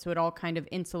bracket. So it all kind of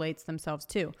insulates themselves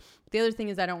too. The other thing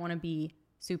is I don't want to be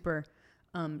super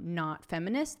not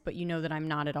feminist, but you know that I'm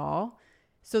not at all.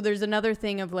 So there's another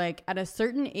thing of like at a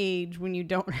certain age when you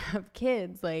don't have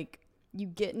kids, like you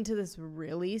get into this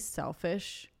really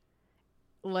selfish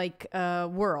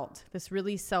world, this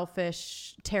really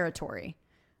selfish territory.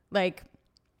 Like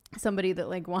somebody that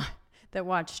that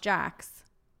watched Jax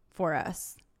for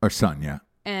us. Our son, yeah.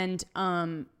 And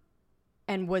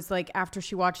was like, after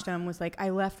she watched him, was like, I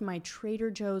left my Trader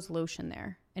Joe's lotion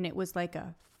there. And it was like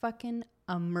a fucking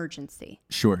emergency.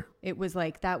 Sure. It was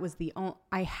like, that was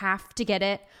I have to get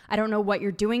it. I don't know what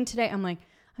you're doing today. I'm like,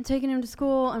 I'm taking him to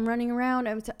school. I'm running around.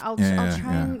 I'll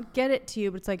try and get it to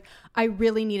you. But it's like, I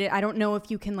really need it. I don't know if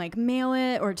you can like mail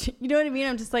it or, you know what I mean?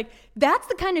 I'm just like, that's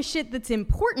the kind of shit that's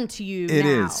important to you It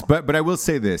now. is. But I will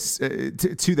say this,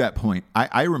 to that point,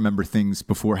 I remember things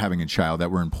before having a child that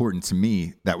were important to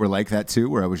me that were like that too,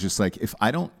 where I was just like, if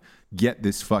I don't get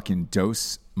this fucking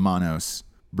Dos Manos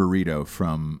burrito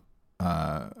from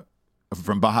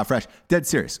Baja Fresh, dead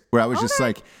serious, where I was just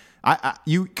like,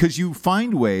 because you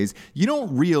find ways, you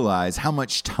don't realize how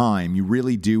much time you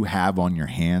really do have on your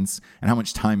hands and how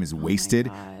much time is wasted.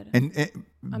 God. And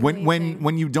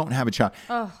when you don't have a child.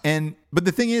 But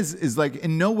the thing is like,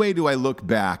 in no way do I look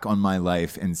back on my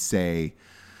life and say,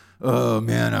 oh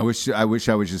man, I wish I was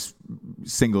just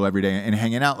single every day and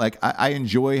hanging out. Like I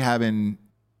enjoy having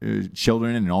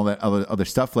children and all that other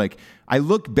stuff. Like I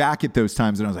look back at those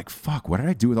times and I was like, fuck, what did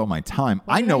I do with all my time?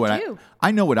 I know what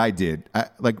I did.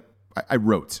 I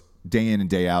wrote day in and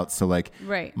day out. So like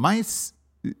Right. my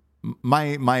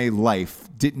life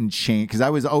didn't change because I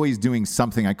was always doing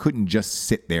something. I couldn't just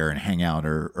sit there and hang out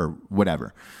or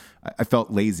whatever. I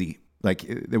felt lazy. Like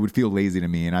it would feel lazy to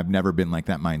me, and I've never been like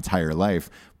that my entire life.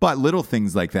 But little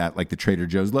things like that, like the Trader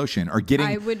Joe's lotion, or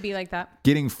I would be like that.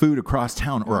 getting food across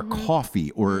town, or a coffee,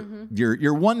 or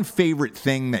your one favorite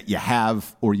thing that you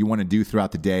have or you want to do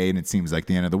throughout the day, and it seems like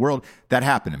the end of the world. That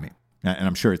happened to me, and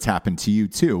I'm sure it's happened to you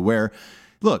too. Where,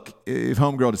 look, if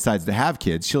homegirl decides to have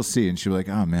kids, she'll see and she'll be like,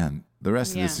 oh man, the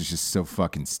rest of this is just so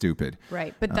fucking stupid.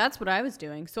 Right. But that's what I was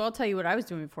doing. So I'll tell you what I was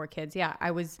doing before kids. Yeah. I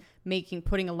was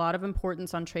putting a lot of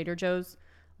importance on Trader Joe's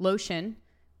lotion,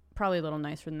 probably a little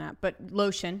nicer than that, but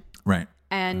lotion. Right.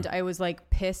 And I was like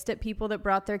pissed at people that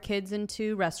brought their kids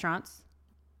into restaurants.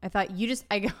 I thought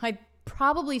I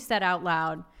probably said out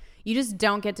loud, you just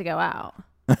don't get to go out.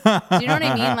 Do you know what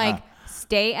I mean? Like,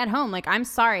 stay at home. Like, I'm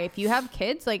sorry. If you have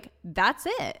kids, like, that's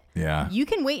it. Yeah. You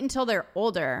can wait until they're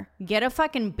older. Get a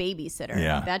fucking babysitter.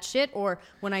 Yeah. That shit. Or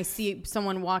when I see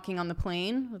someone walking on the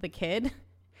plane with a kid,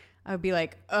 I would be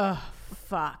like, oh,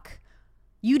 fuck.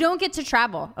 You don't get to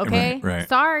travel, okay? Right.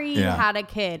 Sorry you Yeah. had a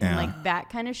kid. Yeah. And like that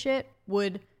kind of shit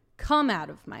would come out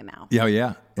of my mouth. Yeah,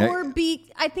 yeah. Or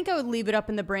I think I would leave it up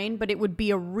in the brain, but it would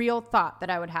be a real thought that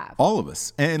I would have. All of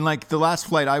us. And like the last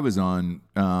flight I was on,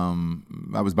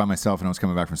 I was by myself and I was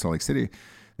coming back from Salt Lake City.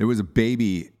 There was a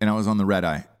baby, and I was on the red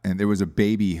eye, and there was a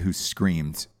baby who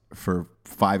screamed for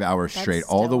 5 hours straight,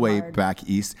 all the way back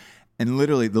east. And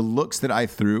literally the looks that I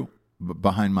threw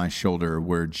behind my shoulder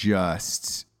were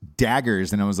just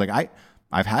daggers. And I was like,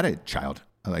 I've had a child.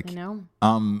 Like, I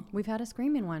know. We've had a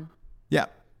screaming one. Yeah.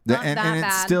 Not and that it's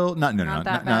bad. still Not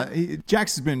that bad.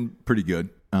 Jax has been pretty good.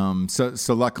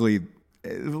 So luckily,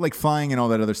 like flying and all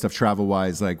that other stuff, travel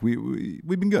wise, like we've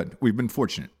been good. We've been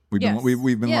fortunate. We've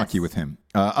been lucky with him.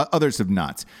 Others have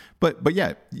not. But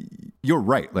yeah, you're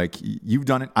right. Like you've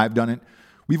done it. I've done it.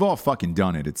 We've all fucking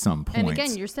done it at some point. And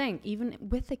again, you're saying even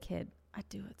with a kid, I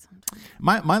do it sometimes.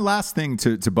 My last thing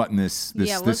to button this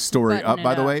story up,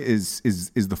 by the way, is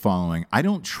the following. I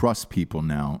don't trust people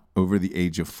now over the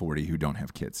age of 40 who don't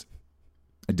have kids.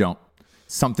 I don't.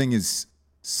 Something is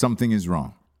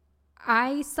wrong.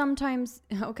 I sometimes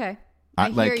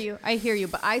I hear you,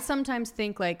 but I sometimes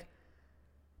think like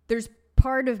there's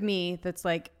part of me that's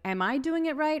like, am I doing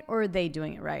it right or are they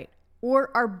doing it right?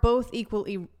 Or are both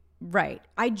equally right?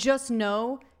 I just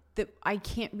know that I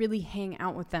can't really hang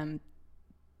out with them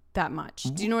that much.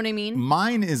 Do you know what I mean?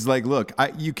 Mine is like, look,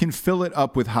 you can fill it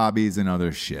up with hobbies and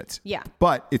other shit. Yeah.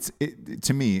 But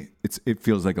to me, it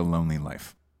feels like a lonely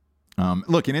life.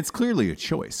 Look, and it's clearly a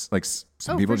choice. Like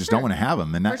some people just don't want to have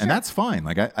them, and that's fine.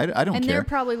 Like I don't care. And they're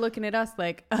probably looking at us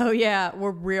like, oh yeah,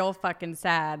 we're real fucking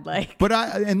sad. Like, but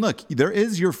and look, there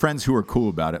is your friends who are cool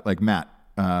about it, like Matt.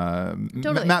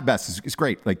 Totally. Matt Best is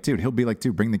great. Like, dude, he'll be like,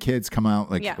 dude, bring the kids, come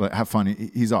out, like have fun.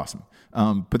 He's awesome.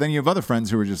 But then you have other friends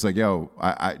who are just like, yo,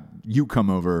 you come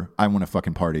over, I want to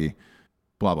fucking party.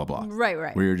 Blah, blah, blah.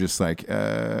 Right. Where you're just like, all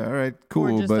right,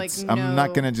 cool, but like, I'm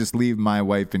not going to just leave my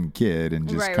wife and kid and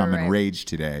just come and rage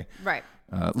today. Right.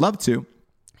 Love to.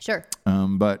 Sure.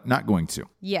 But not going to.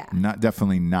 Yeah.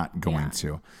 Definitely not going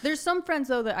to. There's some friends,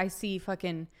 though, that I see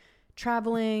fucking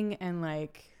traveling and,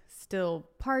 like, still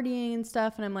partying and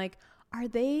stuff. And I'm like, are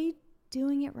they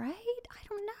doing it right? I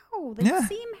don't know. They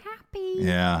seem happy.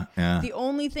 Yeah. The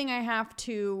only thing I have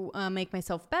to make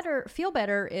myself feel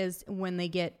better is when they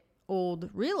get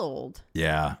real old.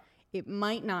 Yeah. It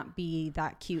might not be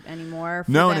that cute anymore.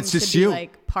 No, and it's just you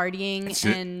like partying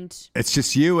it's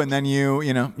just you, and then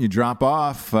you drop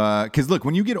off. Because look,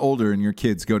 when you get older and your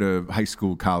kids go to high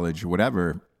school, college, or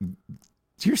whatever,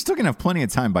 you're still gonna have plenty of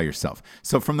time by yourself.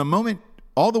 So from the moment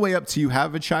all the way up to you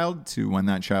have a child to when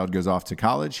that child goes off to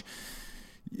college,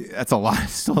 that's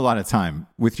still a lot of time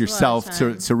with yourself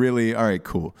to really, all right,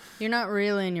 cool. You're not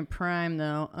really in your prime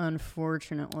though,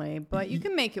 unfortunately, but you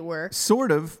can make it work.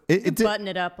 Sort of. It button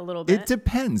it up a little bit. It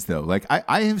depends though. Like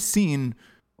I have seen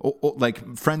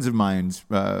like friends of mine's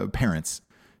parents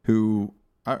who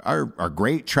are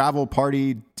great, travel,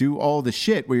 party, do all the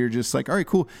shit where you're just like, all right,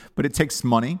 cool. But it takes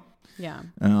money. Yeah.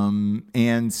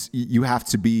 And you have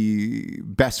to be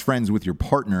best friends with your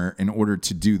partner in order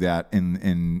to do that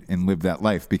and live that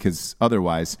life, because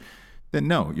otherwise, then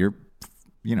no, you're,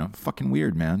 fucking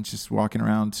weird, man. Just walking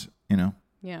around,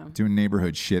 doing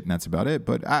neighborhood shit, and that's about it.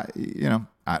 But I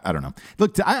don't know.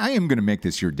 Look, I am going to make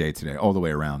this your day today, all the way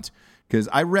around, because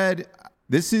I read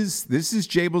this is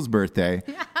Jabel's birthday.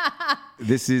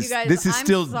 This is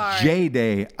still J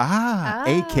Day.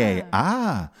 AK.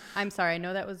 I'm sorry. I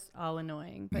know that was all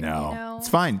annoying, but no, it's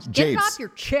fine. Get it off your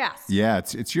chest. Yeah,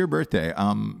 it's your birthday.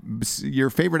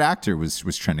 Your favorite actor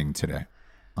was trending today,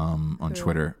 on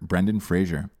Twitter. Brendan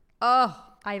Fraser. Oh,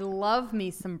 I love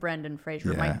me some Brendan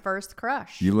Fraser. Yeah. My first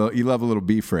crush. You love a little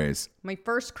B phrase. My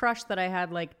first crush that I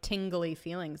had like tingly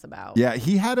feelings about. Yeah,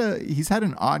 he's had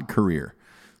an odd career.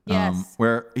 Yes.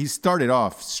 Where he started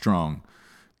off strong,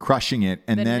 crushing it,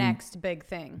 and then next big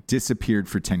thing disappeared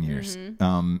for 10 years.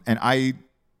 Mm-hmm. And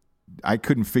I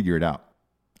couldn't figure it out.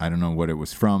 I don't know what it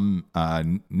was from.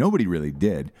 Nobody really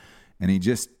did. And he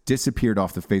just disappeared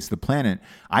off the face of the planet.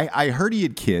 I heard he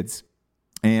had kids,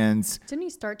 and didn't he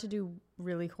start to do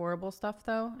really horrible stuff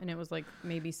though? And it was like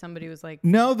maybe somebody was like,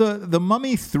 no, the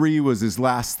Mummy 3 was his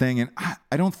last thing, and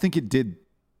I don't think it did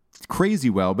crazy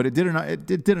well, but it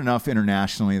did enough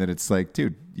internationally that it's like,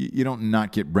 dude, you don't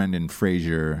not get Brendan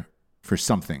Fraser for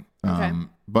something. Okay.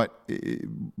 But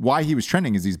why he was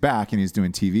trending is he's back and he's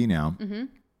doing TV now,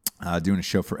 doing a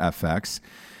show for FX.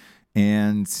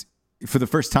 And for the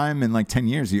first time in like 10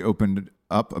 years, he opened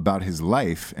up about his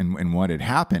life and what had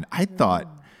happened. I thought,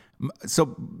 so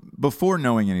before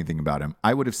knowing anything about him,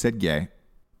 I would have said gay.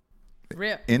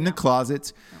 In the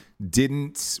closet,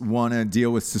 didn't want to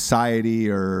deal with society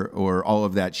or all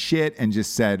of that shit, and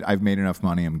just said, I've made enough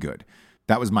money, I'm good.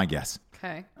 That was my guess.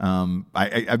 Okay.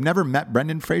 I've never met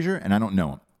Brendan Fraser, and I don't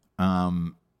know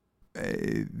him.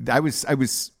 I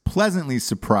was pleasantly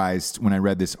surprised when I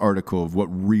read this article of what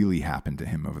really happened to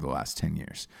him over the last 10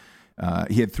 years.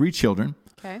 He had 3 children.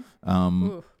 Okay.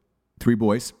 3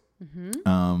 boys. It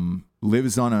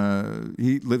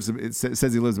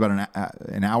says he lives about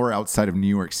an hour outside of New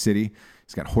York City.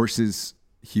 He's got horses,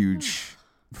 huge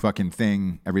fucking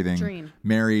thing, everything. Dream.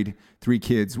 Married, 3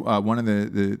 kids. One of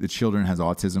the children has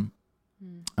autism.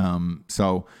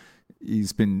 So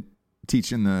he's been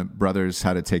teaching the brothers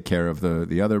how to take care of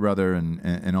the other brother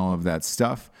and all of that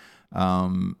stuff.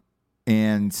 The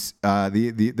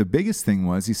biggest thing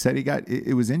was he said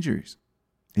it was injuries.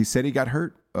 He said he got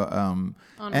hurt. On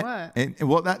what?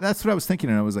 Well, that's what I was thinking.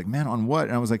 And I was like, man, on what?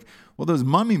 And I was like, well, those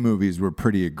mummy movies were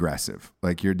pretty aggressive.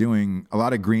 Like you're doing a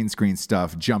lot of green screen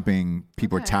stuff, jumping,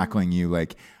 people are tackling you.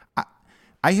 Like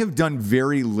I have done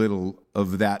very little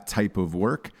of that type of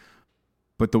work,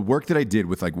 but the work that I did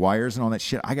with like wires and all that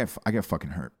shit, I got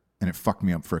fucking hurt and it fucked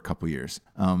me up for a couple of years.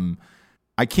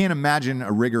 I can't imagine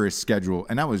a rigorous schedule.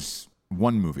 And that was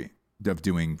one movie of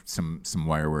doing some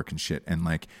wire work and shit. And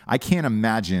like, I can't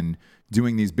imagine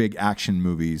doing these big action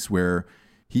movies where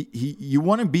you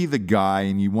want to be the guy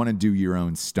and you want to do your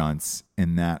own stunts.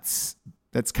 And that's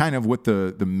kind of what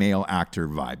the male actor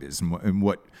vibe is and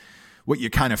what you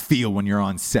kind of feel when you're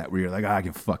on set where you're like, I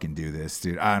can fucking do this,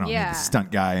 dude. I don't need the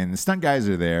stunt guy. And the stunt guys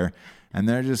are there. And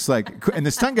they're just like, and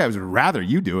the stunt guys would rather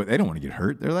you do it. They don't want to get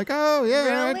hurt. They're like, oh yeah,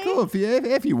 really? All right, cool.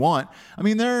 If you want, I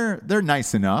mean, they're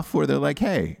nice enough where they're like,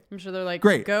 hey, I'm sure they're like,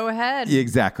 great, go ahead. Yeah,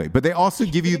 exactly. But they also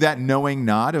give you that knowing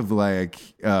nod of like,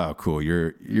 oh, cool,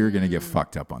 you're gonna get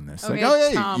fucked up on this. Okay, like, oh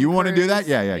yeah, Tom you want to do that? Cruise.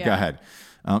 Yeah, go ahead.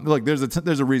 Look,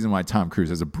 there's a reason why Tom Cruise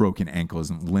has a broken ankle,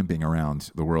 isn't limping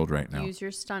around the world right now. Use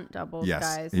your stunt doubles,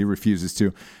 Yes, guys. he refuses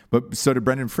to. But so did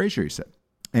Brendan Fraser, he said.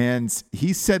 And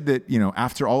he said that,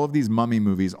 after all of these mummy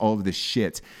movies, all of this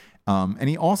shit, and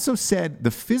he also said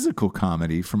the physical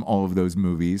comedy from all of those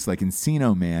movies, like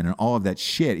Encino Man and all of that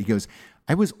shit, he goes,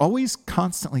 I was always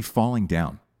constantly falling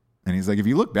down. And he's like, if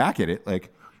you look back at it,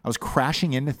 like I was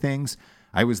crashing into things.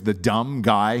 I was the dumb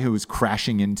guy who was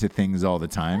crashing into things all the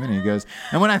time. And he goes,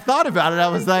 and when I thought about it, I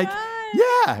was like,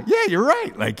 yeah, you're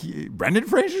right. Like Brendan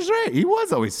Fraser's right. He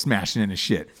was always smashing into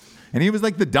shit. And he was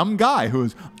like the dumb guy who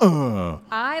was,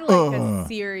 I like a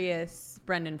serious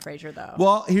Brendan Fraser, though.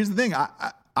 Well, here's the thing.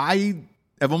 I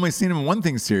have only seen him in one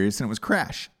thing serious, and it was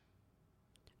Crash.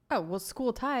 Oh, well,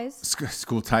 School Ties.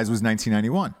 School Ties was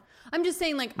 1991. I'm just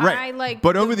saying, like, Right. I like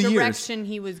But the over the years, direction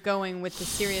he was going with the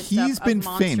serious stuff. He's been of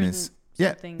monsters famous.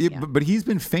 and something. But he's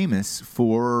been famous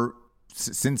for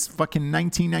since fucking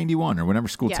 1991 or whenever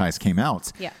School Ties came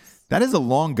out. Yes. That is a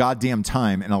long goddamn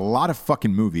time and a lot of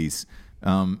fucking movies.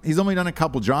 He's only done a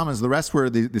couple dramas. The rest were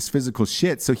this physical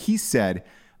shit. So he said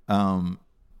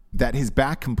that his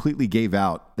back completely gave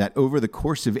out, that over the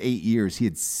course of 8 years, he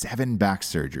had 7 back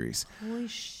surgeries. Holy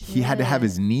shit. He had to have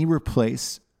his knee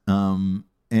replaced. And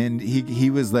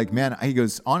he was like, man, he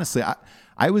goes, honestly,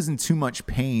 I was in too much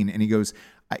pain. And he goes,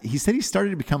 he said he started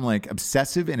to become like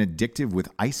obsessive and addictive with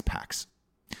ice packs.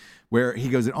 Where he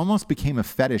goes, it almost became a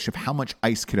fetish of how much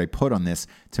ice could I put on this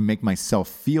to make myself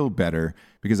feel better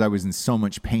because I was in so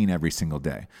much pain every single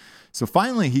day. So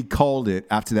finally he called it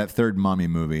after that third Mommy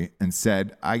movie and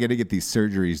said, I got to get these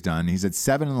surgeries done. He's had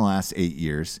 7 in the last 8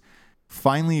 years,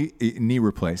 finally knee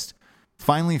replaced,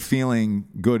 finally feeling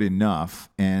good enough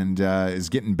and is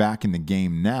getting back in the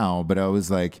game now. But I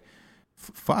was like,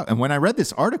 fuck. And when I read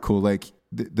this article, like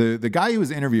the guy who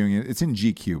was interviewing it, it's in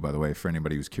GQ, by the way, for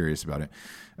anybody who's curious about it.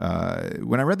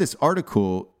 When I read this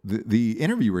article, the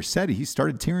interviewer said he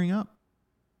started tearing up,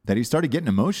 that he started getting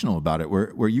emotional about it,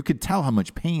 where you could tell how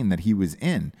much pain that he was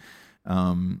in.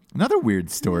 Another weird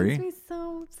story. It makes me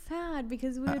so sad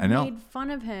because we I had know. made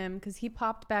fun of him because he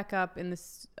popped back up in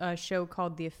this show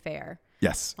called The Affair.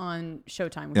 Yes. On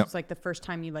Showtime, which Yep. was like the first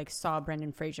time you like saw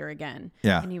Brendan Fraser again.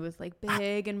 Yeah. And he was like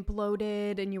big and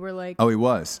bloated, and you were like, Oh, he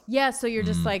was. yeah. So you're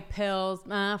just like pills.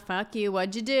 Fuck you.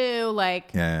 What'd you do?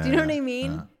 Like, Yeah, do you know yeah, what I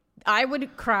mean? I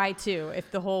would cry too if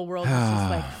the whole world was just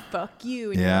like, fuck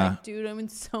you. And Yeah. you're like, dude, I'm in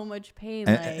so much pain.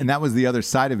 And that was the other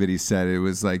side of it. He said it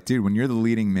was like, dude, when you're the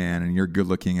leading man and you're good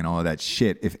looking and all of that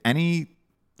shit, if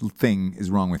anything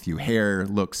is wrong with you, hair,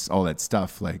 looks, all that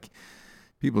stuff, like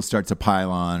people start to pile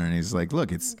on. And he's like,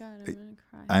 look, it's, God, I'm gonna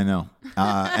cry. I know.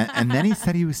 And then he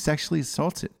said he was sexually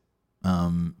assaulted.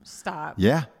 Stop.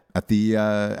 Yeah, at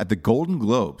the Golden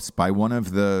Globes by one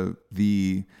of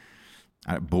the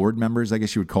board members, I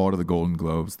guess you would call it, of the Golden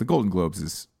Globes. The Golden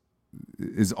Globes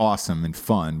is awesome and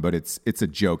fun, but it's a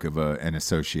joke of an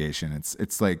association.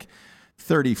 It's like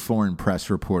 30 foreign press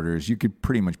reporters. You could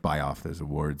pretty much buy off those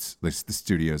awards. The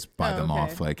studios buy them okay.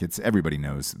 off. Like everybody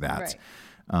knows that.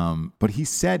 Right. But he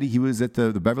said he was at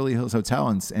the Beverly Hills Hotel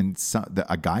and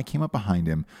a guy came up behind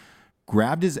him,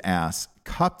 grabbed his ass,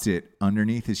 cupped it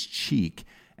underneath his cheek,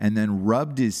 and then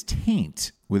rubbed his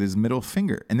taint with his middle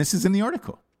finger. And this is in the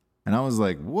article. And I was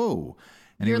like, whoa.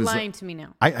 And You're he was lying to me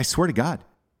now. I swear to God.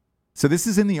 So this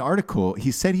is in the article.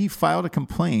 He said he filed a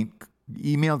complaint,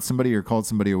 emailed somebody or called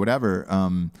somebody or whatever,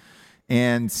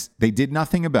 and they did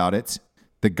nothing about it.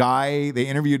 They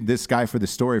interviewed this guy for the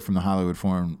story from the Hollywood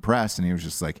Foreign Press, and he was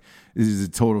just like, this is a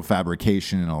total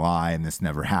fabrication and a lie, and this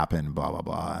never happened, blah, blah,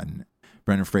 blah. And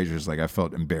Brendan Fraser's like, I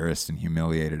felt embarrassed and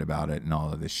humiliated about it and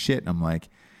all of this shit. And I'm like,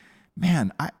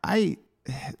 man,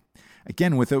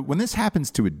 again, when this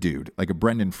happens to a dude like a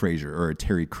Brendan Fraser or a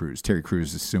Terry Crews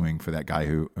is suing for that guy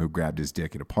who grabbed his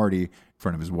dick at a party in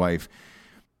front of his wife.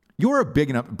 You're a big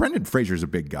enough. Brendan Fraser's a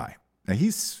big guy. Now,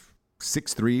 he's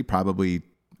 6'3", probably,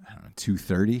 I don't know,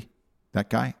 230. That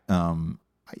guy.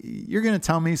 You're gonna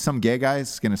tell me some gay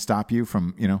guy's gonna stop you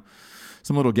from,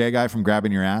 some little gay guy from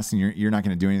grabbing your ass, and you're not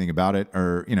gonna do anything about it,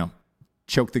 or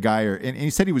choke the guy, and he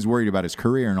said he was worried about his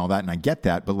career and all that, and I get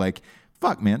that, but like,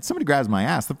 fuck, man, somebody grabs my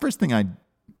ass, the first thing I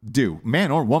do, man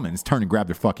or woman, is turn and grab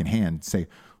their fucking hand and say,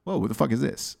 whoa, what the fuck is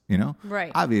this?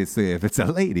 Right. Obviously, if it's a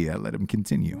lady, I let him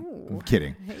continue. Ooh. I'm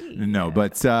kidding. Hey. No,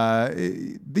 but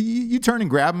you turn and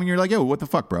grab him and you're like, yo, what the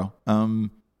fuck, bro?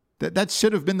 That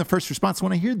should have been the first response.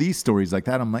 When I hear these stories like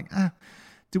that, I'm like,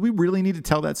 do we really need to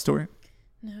tell that story?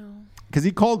 No. Because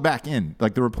he called back in.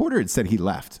 Like, the reporter had said he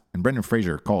left, and Brendan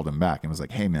Fraser called him back and was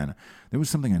like, hey, man, there was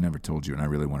something I never told you, and I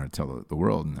really wanted to tell the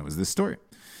world, and it was this story.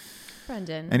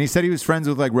 Brendan. And he said he was friends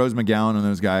with like Rose McGowan and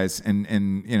those guys, and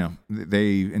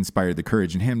they inspired the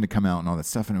courage in him to come out and all that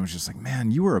stuff. And it was just like, man,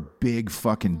 you were a big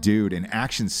fucking dude, an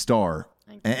action star.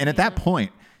 And at that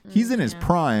point, he's in his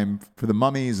prime for the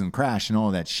Mummies and Crash and all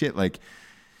of that shit. Like,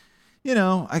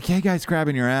 okay, guys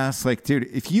grabbing your ass. Like, dude,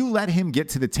 if you let him get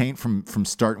to the taint from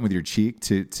starting with your cheek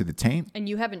to the taint, and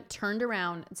you haven't turned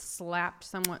around and slapped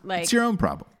someone, like, it's your own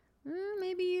problem.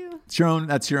 Maybe you.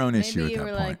 That's your own issue at that point. Maybe you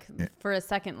were like, for a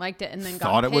second liked it, and then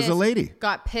thought it was a lady.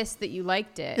 Got pissed that you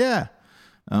liked it. Yeah.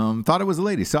 Thought it was a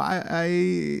lady. So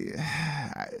the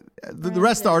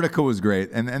rest of the article was great.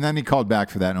 And then he called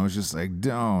back for that. And I was just like,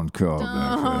 don't call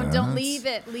back for that. Don't leave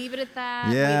it. Leave it at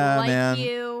that. Yeah, we like man.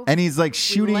 you. And he's like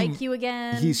shooting. We like you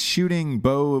again. He's shooting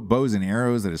bows and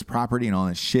arrows at his property and all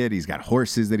that shit. He's got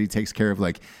horses that he takes care of.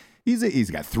 Like, he's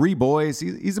got 3 boys.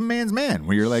 He's a man's man.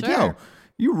 Where you're like, yo,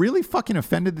 you really fucking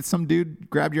offended that some dude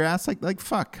grabbed your ass? Like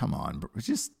fuck, come on, bro.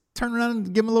 Just turn around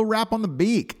and give him a little rap on the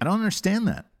beak. I don't understand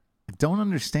that. I don't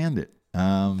understand it.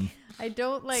 I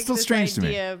don't like still this strange to me.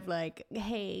 idea of like,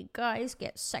 hey, guys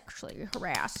get sexually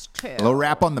harassed too. A little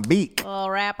rap on the beak. A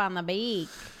little rap on the beak.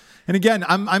 And again,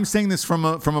 I'm saying this from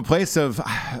a place of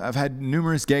I've had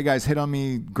numerous gay guys hit on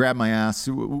me, grab my ass,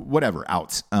 whatever,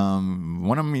 out.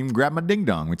 One of them even grabbed my ding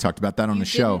dong. We talked about that on the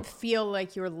show. You didn't feel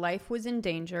like your life was in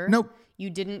danger. Nope. You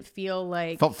didn't feel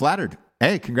like... Felt flattered.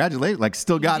 Hey, congratulations. Like,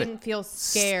 still got it. You didn't feel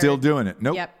scared. Still doing it.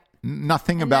 Nope. Yep.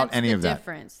 Nothing And about that's any the of that.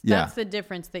 Difference. Yeah. That's the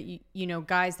difference that,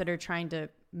 guys that are trying to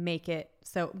make it.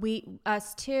 So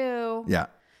us too. Yeah.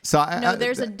 So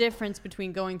there's a difference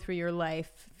between going through your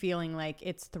life feeling like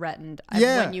it's threatened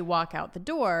when you walk out the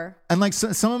door. And like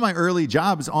some of my early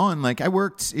jobs I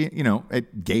worked,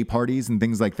 at gay parties and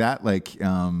things like that, like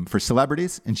for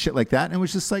celebrities and shit like that. And it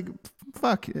was just like,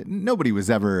 fuck, nobody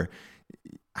was ever,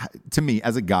 to me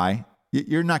as a guy,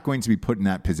 you're not going to be put in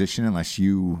that position unless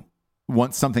you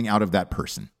want something out of that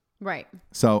person. Right.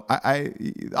 So I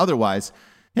otherwise,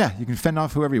 yeah, you can fend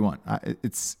off whoever you want.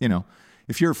 It's,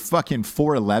 if you're fucking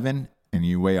 4'11" and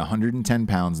you weigh 110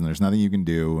 pounds and there's nothing you can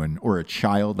do, or a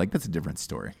child, like, that's a different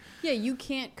story. Yeah, you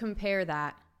can't compare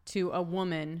that to a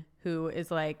woman who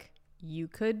is like, you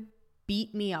could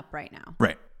beat me up right now.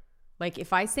 Right. Like,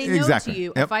 if I say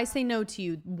no to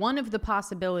you, one of the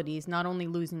possibilities, not only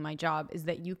losing my job, is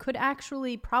that you could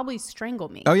actually probably strangle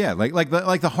me. Oh yeah, like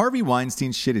the Harvey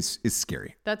Weinstein shit is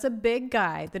scary. That's a big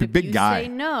guy. That if you guy. say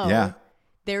no, yeah.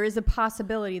 There is a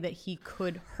possibility that he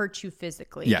could hurt you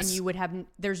physically. Yes. And you would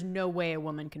there's no way a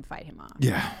woman can fight him off.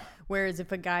 Yeah. Whereas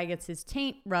if a guy gets his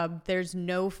taint rubbed, there's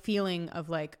no feeling of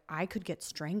like, I could get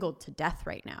strangled to death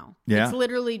right now. Yeah. It's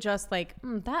literally just like,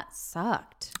 that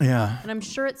sucked. Yeah. And I'm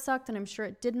sure it sucked, and I'm sure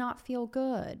it did not feel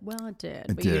good. Well, it did.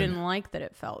 But did. you didn't like that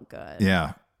it felt good.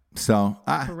 Yeah. So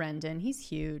Brendan, he's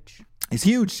huge. He's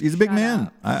huge. He's a big Shut man.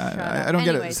 up. I don't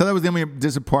get it. Anyways. So that was the only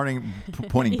disappointing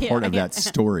part of that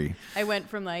story. I went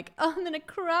from like, oh, I'm gonna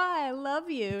cry, I love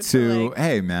you, To like,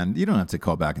 hey man, you don't have to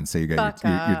call back and say you got Fuck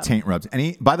your up. taint rubbed. And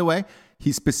he, by the way,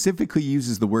 he specifically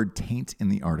uses the word taint in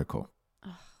the article,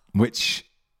 which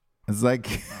is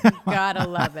like gotta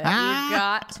love it. You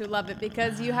got to love it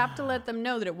because you have to let them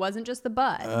know that it wasn't just the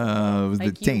butt. it was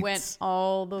like the you taint. went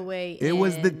all the way. It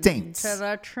was the taint. To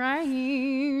the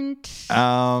taint.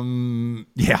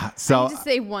 Yeah. So I need to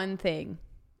say one thing: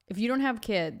 if you don't have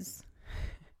kids,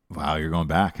 wow, you're going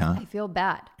back, huh? I feel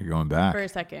bad You're going back. for a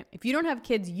second. If you don't have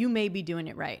kids, you may be doing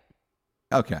it right.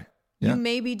 Okay. Yeah. You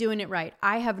may be doing it right.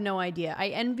 I have no idea. I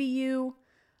envy you.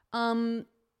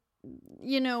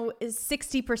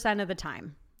 60% of the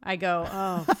time I go,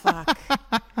 oh, fuck.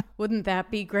 Wouldn't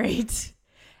that be great?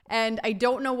 And I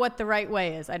don't know what the right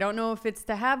way is. I don't know if it's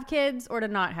to have kids or to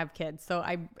not have kids. So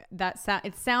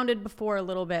it sounded before a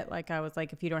little bit like I was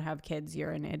like, if you don't have kids,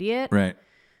 you're an idiot. Right.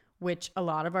 Which a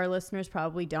lot of our listeners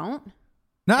probably don't.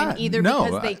 Nah, And either no,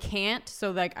 because they can't.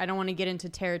 So like, I don't want to get into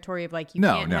territory of like, you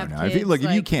no, can't no, have no. kids. If you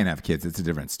like, can't have kids, it's a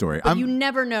different story. but you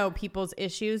never know people's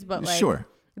issues, but like Sure.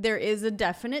 there is a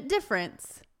definite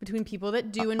difference between people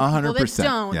that do and people that 100%,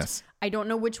 don't. yes. I don't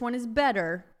know which one is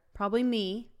better. Probably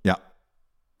me. Yeah.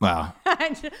 Wow.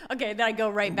 Okay, then I go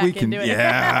right back into it.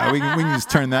 Yeah, we can just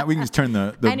turn that. We can just turn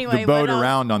the Anyway, the boat what else-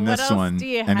 around on what this else one do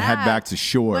you and head have? back to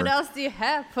shore. What else do you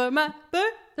have for my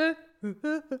birthday?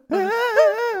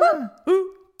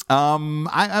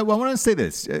 I want to say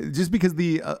this, just because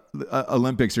the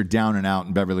Olympics are down and out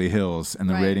in Beverly Hills and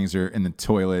the Right. ratings are in the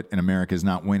toilet and America's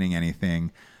not winning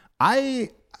anything. I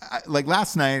like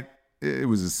last night. It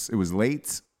was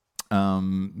late.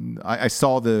 I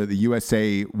saw the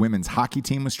USA women's hockey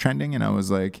team was trending, and I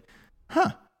was like,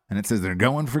 huh. And it says they're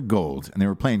going for gold, and they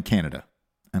were playing Canada.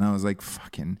 And I was like,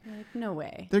 fucking, Like, no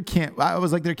way. there can't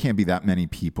be that many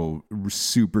people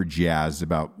super jazzed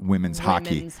about women's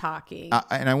hockey. Women's hockey.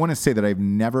 And I want to say that I've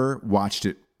never watched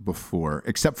it before,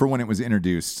 except for when it was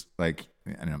introduced, like,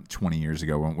 I don't know, 20 years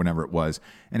ago, whenever it was.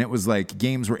 And it was like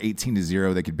games were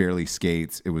 18-0. They could barely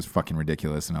skate. It was fucking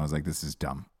ridiculous. And I was like, this is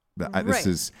dumb. Right.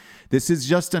 This is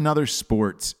just another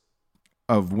sport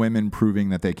of women proving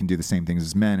that they can do the same things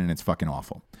as men. And it's fucking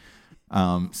awful.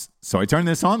 So I turned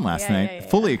this on last night,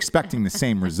 fully expecting the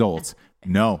same results.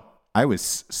 No, I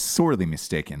was sorely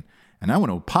mistaken. And I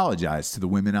want to apologize to the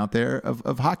women out there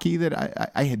of hockey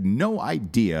that I had no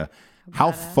idea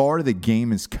how far the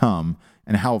game has come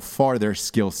and how far their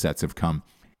skill sets have come.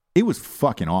 It was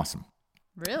fucking awesome.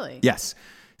 Really? Yes.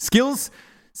 Skills,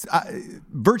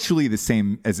 virtually the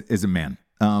same as a man.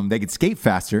 They could skate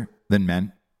faster than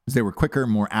men. They were quicker,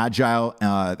 more agile.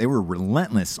 They were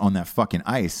relentless on that fucking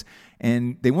ice.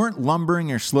 And they weren't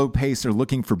lumbering or slow pace or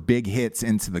looking for big hits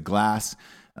into the glass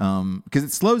because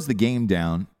it slows the game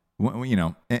down, you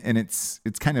know, and it's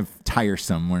kind of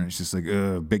tiresome when it's just like,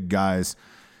 big guys,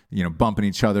 you know, bumping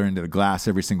each other into the glass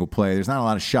every single play. There's not a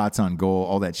lot of shots on goal,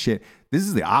 all that shit. This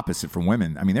is the opposite for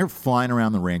women. I mean, they're flying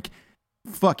around the rink,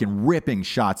 fucking ripping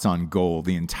shots on goal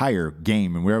the entire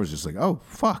game. And where I was just like, oh,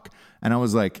 fuck. And I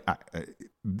was like,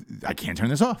 I can't turn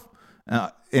this off.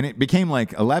 And it became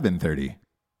like 11:30.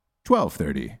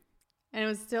 12:30, And it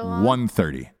was still on?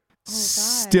 1:30,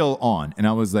 still on. And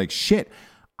I was like, shit,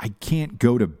 I can't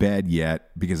go to bed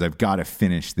yet because I've got to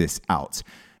finish this out.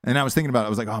 And I was thinking about it. I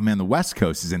was like, oh man, the West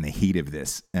Coast is in the heat of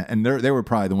this. And they were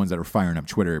probably the ones that are firing up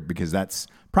Twitter because that's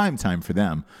prime time for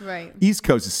them. Right. East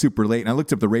Coast is super late. And I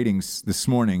looked up the ratings this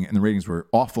morning and the ratings were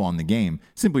awful on the game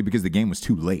simply because the game was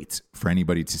too late for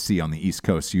anybody to see on the East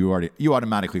Coast. So you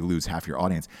automatically lose half your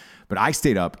audience. But I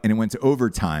stayed up and it went to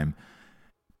overtime.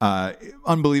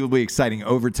 Unbelievably exciting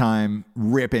overtime,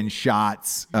 ripping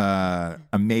shots,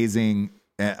 amazing.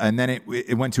 And then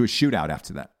it went to a shootout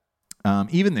after that.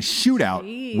 Even the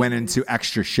shootout went into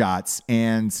extra shots,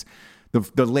 and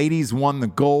the ladies won the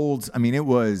gold. I mean, it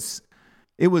was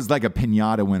like a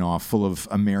piñata went off full of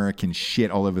American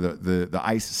shit all over the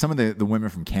ice. Some of the women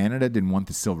from Canada didn't want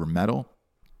the silver medal.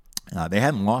 They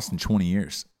hadn't lost in 20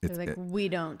 years. They're like, we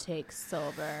don't take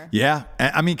silver. Yeah.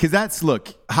 I mean, because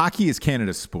hockey is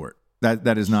Canada's sport.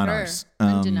 That is not ours.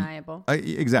 Undeniable.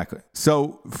 Exactly.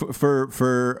 So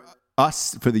for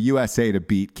us, for the USA to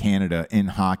beat Canada in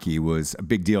hockey was a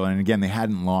big deal. And again, they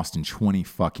hadn't lost in 20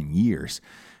 fucking years.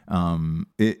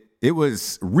 It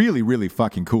was really, really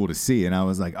fucking cool to see. And I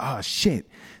was like, oh shit,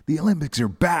 the Olympics are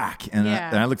back. And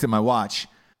I looked at my watch.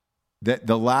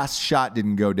 The last shot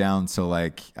didn't go down till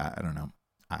like, I don't know.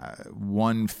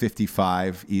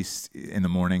 1:55 East in the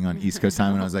morning on East Coast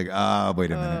time, and I was like, oh,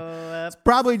 wait a minute. It's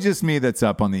probably just me that's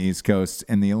up on the East Coast,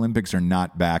 and the Olympics are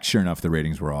not back. Sure enough, the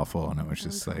ratings were awful, and it was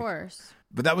just Of course.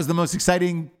 But that was the most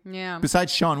exciting, Yeah.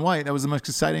 besides Shaun White, that was the most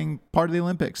exciting part of the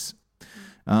Olympics.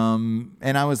 And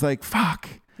I was like, fuck.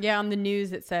 Yeah, on the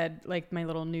news it said, like my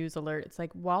little news alert, it's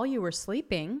like, while you were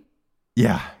sleeping.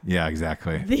 Yeah,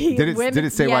 exactly. Did Did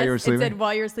it say while you were sleeping? It said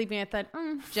while you were sleeping. I thought,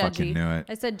 judgy. Fucking knew it.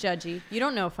 I said judgy. You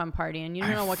don't know if I'm partying. You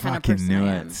don't know what kind of fucking person knew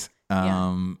I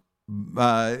am.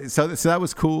 it. So that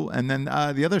was cool. And then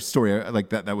the other story like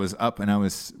that was up and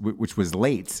which was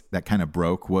late, that kind of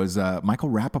broke, was Michael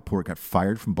Rappaport got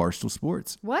fired from Barstool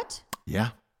Sports. What? Yeah.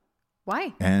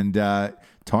 Why? And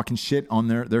talking shit on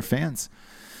their fans.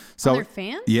 So, On their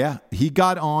fans? Yeah. He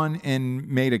got on and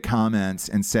made a comment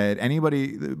and said,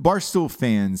 Barstool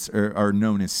fans are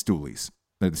known as Stoolies.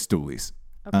 They're the Stoolies.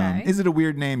 Okay. Is it a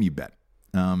weird name? You bet.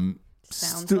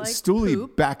 Sounds like Stoolie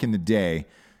poop. back in the day,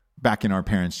 back in our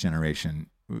parents'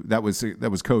 generation, that was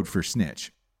code for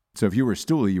snitch. So if you were a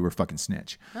Stoolie, you were fucking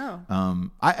snitch. Oh.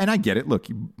 I get it. Look,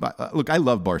 I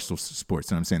love Barstool Sports,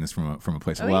 and I'm saying this from a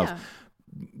place of love.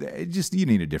 Yeah. Just you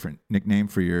need a different nickname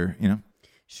for your,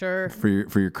 Sure. for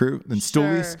your crew than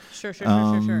Stoolies. Sure.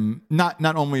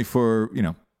 Not only for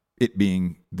it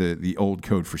being the old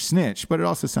code for snitch, but it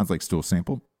also sounds like stool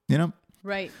sample.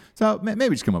 Right. So maybe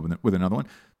just come up with another one.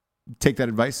 Take that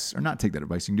advice or not take that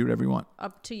advice. You can do whatever you want.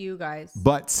 Up to you guys.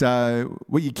 But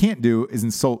what you can't do is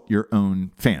insult your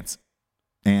own fans.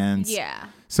 And Yeah.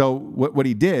 so what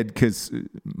he did, because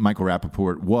Michael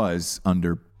Rappaport was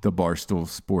under the Barstool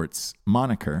Sports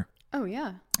moniker, Oh,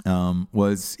 yeah.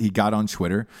 was he got on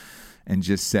Twitter and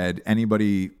just said,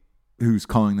 anybody who's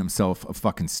calling themselves a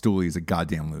fucking stoolie is a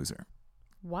goddamn loser.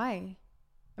 Why?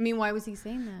 I mean, why was he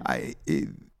saying that?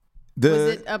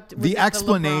 The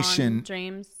explanation, The LeBron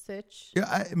James sitch?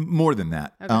 more than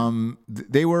that. Okay.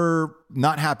 They were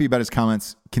not happy about his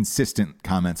consistent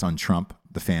comments on Trump,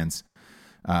 the fans.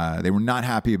 They were not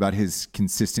happy about his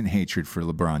consistent hatred for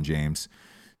LeBron James.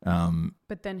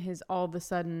 But then his all of a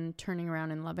sudden turning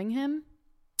around and loving him?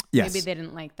 Yes. Maybe they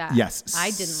didn't like that. Yes. I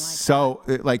didn't like so,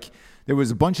 there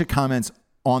was a bunch of comments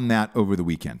on that over the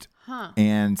weekend. Huh.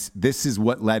 And this is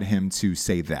what led him to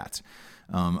say that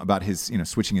about his,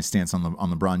 switching his stance on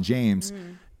LeBron James.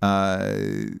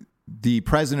 The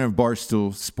president of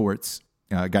Barstool Sports,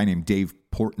 a guy named Dave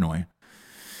Portnoy,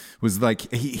 was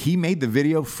like, he made the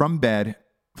video from bed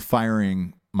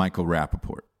firing Michael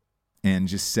Rappaport and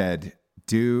just said,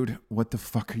 dude, what the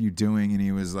fuck are you doing? And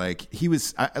he was like,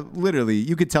 literally,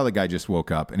 you could tell the guy just woke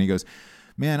up. And he goes,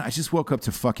 man, I just woke up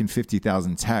to fucking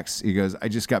 50,000 texts. He goes, I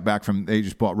just got back they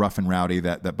just bought Rough and Rowdy,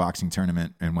 that boxing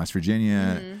tournament in West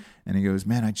Virginia. Mm-hmm. And he goes,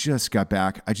 man, I just got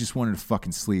back. I just wanted to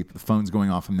fucking sleep. The phone's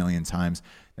going off a million times.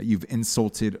 You've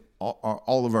insulted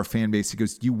all of our fan base. He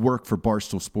goes, you work for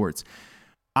Barstool Sports.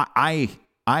 I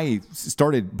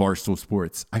started Barstool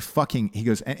Sports. He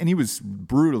goes, and he was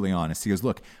brutally honest. He goes,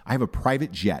 look, I have a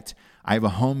private jet. I have a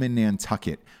home in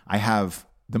Nantucket. I have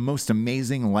the most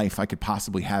amazing life I could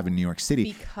possibly have in New York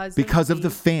City because of the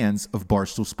fans of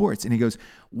Barstool Sports. And he goes,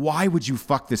 why would you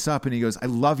fuck this up? And he goes, I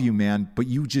love you, man, but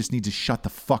you just need to shut the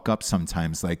fuck up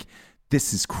sometimes. Like,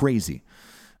 this is crazy.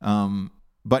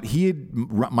 But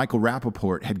Michael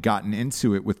Rappaport had gotten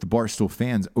into it with the Barstool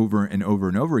fans over and over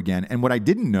and over again. And what I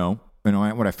didn't know,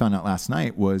 what I found out last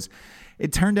night was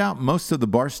it turned out most of the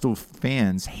Barstool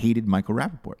fans hated Michael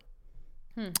Rappaport.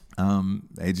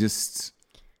 They just,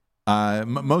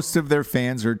 most of their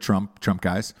fans are Trump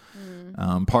guys,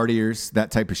 partiers,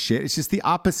 that type of shit. It's just the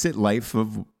opposite life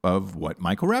of what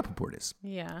Michael Rappaport is.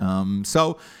 Yeah.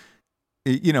 So,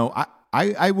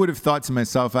 I would have thought to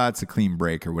myself, it's a clean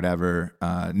break or whatever.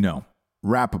 No,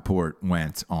 Rappaport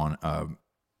went on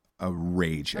a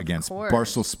rage against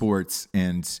Barstool Sports,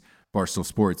 and Barstool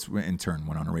Sports in turn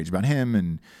went on a rage about him,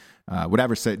 and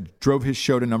whatever drove his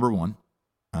show to number one.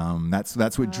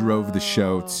 That's what drove the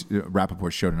show,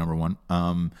 Rappaport's show to number one.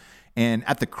 And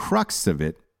at the crux of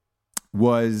it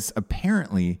was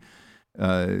apparently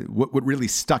what really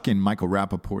stuck in Michael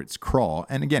Rappaport's craw.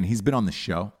 And again, he's been on the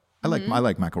show. I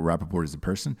like Michael Rappaport as a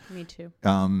person. Me too.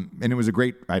 And it was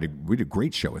we did a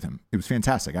great show with him. It was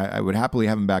fantastic. I would happily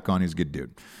have him back on. He's a good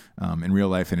dude in real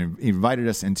life, and he invited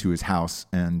us into his house.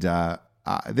 And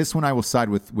this one I will side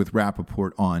with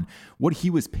Rappaport on. What he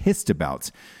was pissed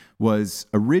about was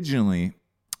originally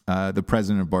the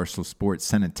president of Barstool Sports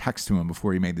sent a text to him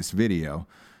before he made this video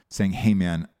saying, hey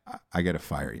man, I got to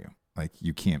fire you. Like,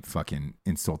 you can't fucking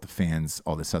insult the fans,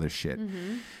 all this other shit.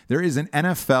 Mm-hmm. There is an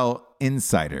NFL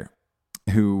insider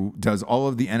who does all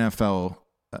of the NFL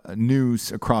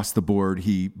news across the board.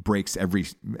 He breaks every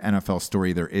NFL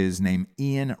story there is, named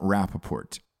Ian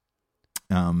Rappaport.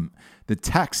 The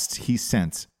text he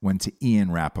sent went to Ian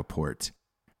Rappaport,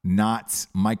 not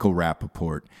Michael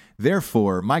Rappaport.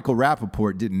 Therefore, Michael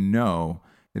Rappaport didn't know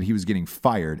that he was getting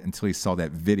fired until he saw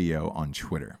that video on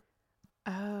Twitter.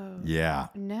 Oh. Yeah.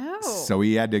 No. So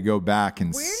he had to go back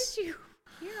and... Where did you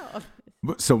hear all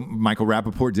this? So Michael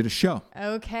Rappaport did a show.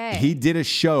 Okay. He did a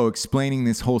show explaining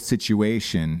this whole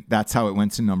situation. That's how it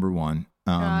went to number one.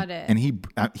 Got it. And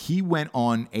he went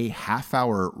on a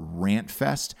half-hour rant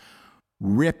fest,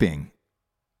 ripping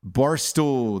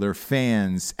Barstool, their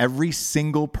fans, every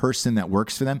single person that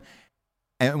works for them.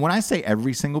 And when I say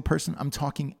every single person, I'm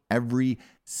talking every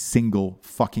single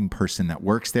fucking person that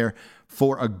works there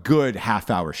for a good half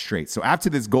hour straight. So after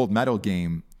this gold medal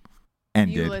game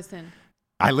ended, You listen.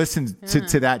 I listened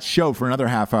to that show for another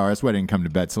half hour. That's why I didn't come to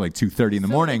bed till like 2:30 in the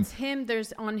morning. It's him.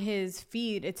 There's on his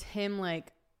feed. It's him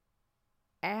like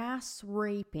ass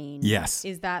raping. Yes.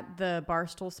 Is that the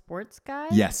Barstool Sports guy?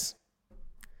 Yes.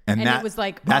 And that, it was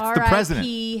like that's the president.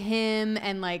 R.I.P. him,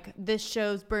 and like this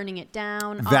show's burning it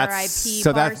down. R.I.P.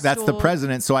 That's the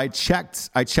president. So I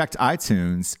checked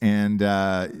iTunes,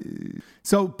 and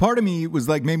so part of me was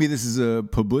like, maybe this is a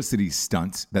publicity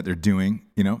stunt that they're doing.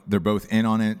 You know, they're both in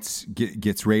on it,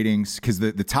 gets ratings, because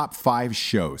the top 5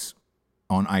 shows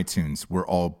on iTunes were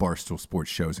all Barstool Sports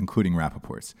shows, including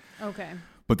Rappaport's. Okay.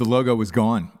 But the logo was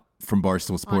gone from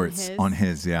Barstool Sports On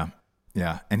his, yeah.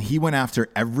 Yeah. And he went after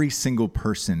every single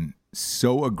person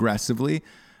so aggressively.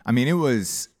 I mean, I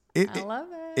love it.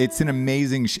 It's an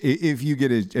amazing, if you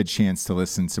get a chance to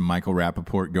listen to Michael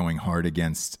Rappaport going hard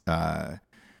against Barstool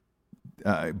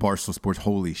Sports,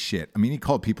 holy shit. I mean, he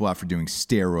called people out for doing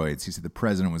steroids. He said the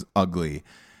president was ugly,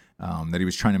 that he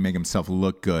was trying to make himself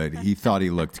look good. He thought he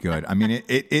looked good. I mean,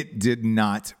 it did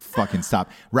not fucking stop.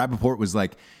 Rappaport was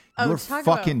like, your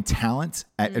fucking talent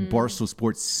at Barstool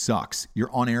Sports sucks.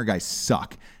 Your on-air guys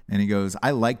suck. And he goes,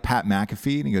 I like Pat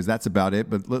McAfee. And he goes, that's about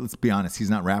it. But let's be honest, he's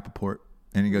not Rappaport.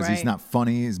 And he goes, he's not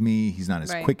funny as me. He's not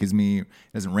as quick as me. He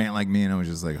doesn't rant like me. And I was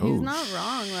just like, oh, he's not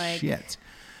wrong. Like, shit.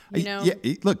 You know? Yeah,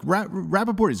 look,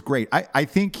 Rappaport is great. I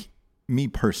think, me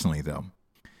personally, though,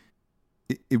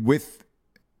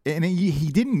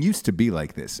 he didn't used to be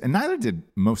like this. And neither did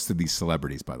most of these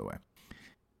celebrities, by the way.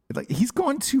 Like, he's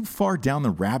gone too far down the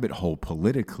rabbit hole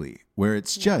politically, where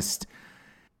it's just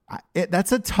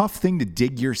that's a tough thing to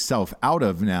dig yourself out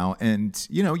of now, and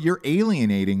you know you're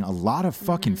alienating a lot of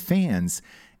fucking fans.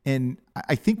 And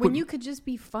I think when you could just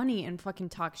be funny and fucking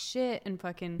talk shit and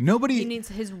fucking he needs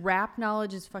his rap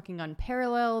knowledge is fucking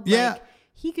unparalleled. Yeah. Like,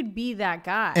 he could be that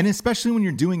guy. And especially when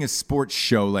you're doing a sports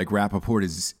show like Rappaport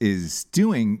is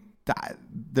doing.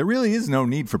 There really is no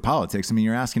need for politics. I mean,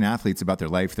 you're asking athletes about their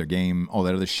life, their game, all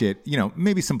that other shit. You know,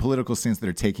 maybe some political stance that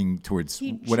are taking towards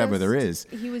whatever there is.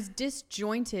 He was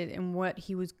disjointed in what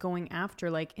he was going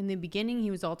after. Like in the beginning,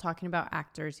 he was all talking about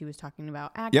actors. He was talking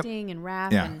about acting and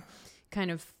rap and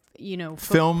kind of, you know,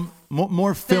 film,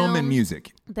 more film and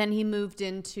music. Then he moved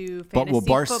into fantasy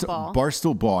football.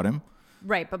 Barstool bought him.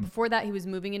 Right, but before that, he was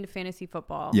moving into fantasy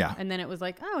football. Yeah. And then it was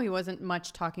like, oh, he wasn't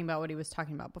much talking about what he was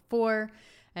talking about before.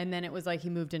 And then it was like he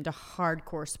moved into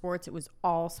hardcore sports. It was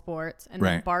all sports. And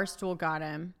then Barstool got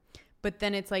him. But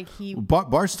then it's like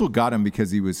Barstool got him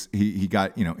because he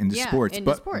got, you know, into sports.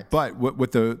 But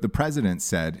what the president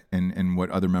said and what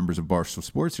other members of Barstool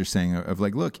Sports are saying of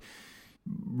like, look,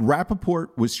 Rappaport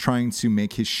was trying to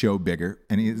make his show bigger.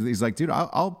 And he's like, dude,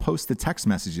 I'll post the text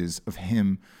messages of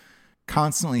him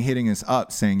constantly hitting us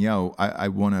up saying, yo, I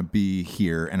want to be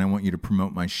here and I want you to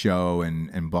promote my show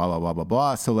and blah, blah, blah, blah,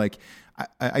 blah. So like,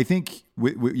 I think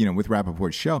with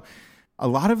Rappaport's show, a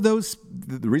lot of those,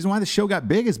 the reason why the show got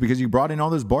big is because you brought in all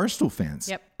those Barstool fans.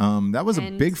 Yep. That was a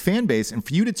big fan base. And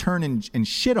for you to turn and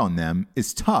shit on them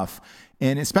is tough.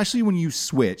 And especially when you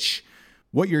switch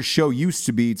what your show used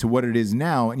to be to what it is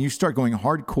now, and you start going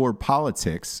hardcore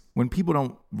politics when people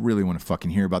don't really want to fucking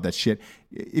hear about that shit.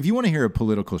 If you want to hear a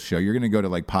political show, you're going to go to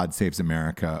like Pod Saves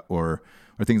America or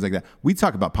things like that. We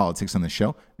talk about politics on the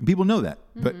show, and people know that.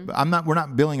 But we're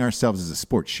not billing ourselves as a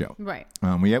sports show. Right.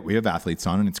 We have athletes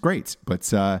on, and it's great.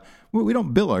 But we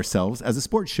don't bill ourselves as a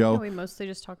sports show. No, we mostly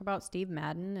just talk about Steve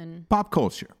Madden and pop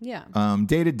culture. Yeah.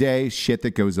 Day-to-day shit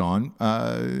that goes on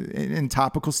and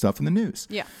topical stuff in the news.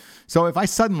 Yeah. So if I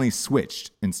suddenly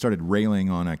switched and started railing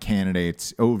on a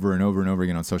candidate over and over and over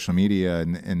again on social media,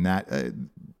 and that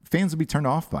fans would be turned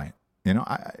off by it, you know.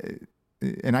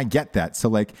 I get that. So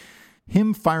like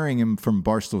him firing him from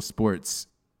Barstool Sports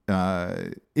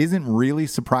isn't really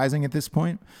surprising at this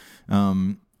point.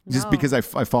 Just because I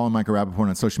follow Michael Rappaport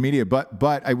on social media, but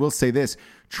I will say this: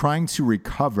 trying to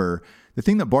recover the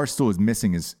thing that Barstool is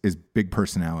missing is big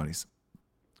personalities.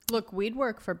 Look, we'd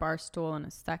work for Barstool in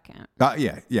a second.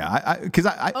 Yeah. Because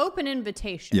I Open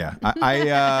invitation. Yeah,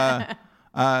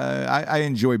 I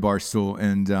enjoy Barstool,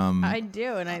 and I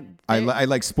do, and I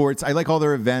like sports. I like all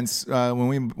their events. When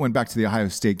we went back to the Ohio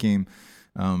State game,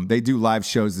 they do live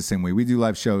shows the same way we do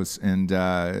live shows, and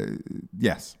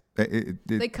yes,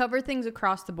 they cover things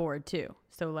across the board too.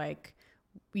 So like,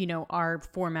 our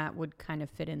format would kind of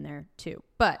fit in there too.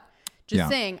 But just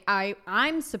saying,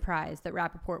 I'm surprised that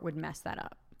Rappaport would mess that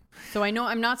up. So I know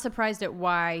I'm not surprised at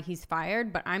why he's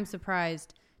fired, but I'm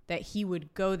surprised that he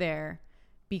would go there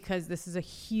because this is a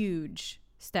huge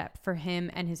step for him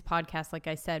and his podcast. Like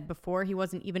I said before, he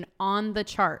wasn't even on the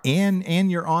chart. And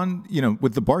you're on,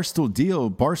 with the Barstool deal,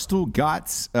 Barstool got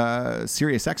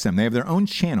SiriusXM. They have their own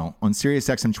channel on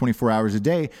SiriusXM 24 hours a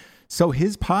day. So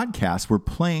his podcasts were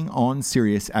playing on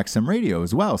SiriusXM radio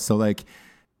as well. So like,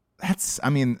 that's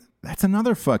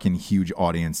another fucking huge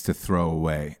audience to throw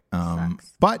away.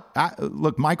 But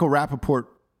look, Michael Rappaport,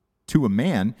 to a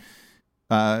man,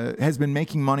 has been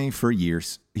making money for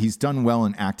years. He's done well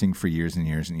in acting for years and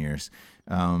years and years.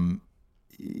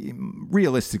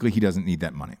 Realistically, he doesn't need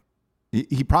that money.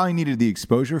 He probably needed the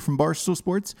exposure from Barstool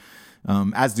Sports,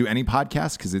 as do any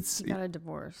podcast, because he got a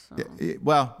divorce. So.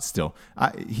 Well, still,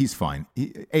 he's fine.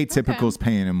 Atypical's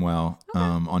paying him well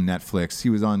on Netflix. He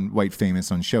was on White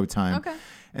Famous on Showtime. Okay.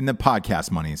 And the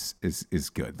podcast money is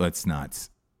good. Let's not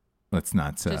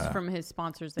just from his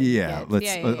sponsors. That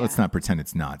let's not pretend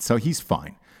it's not. So he's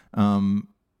fine.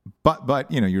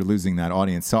 But you're losing that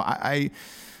audience. So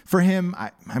for him,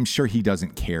 I'm sure he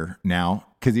doesn't care now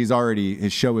because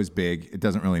his show is big. It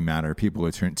doesn't really matter. People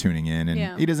are tuning in,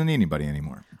 and he doesn't need anybody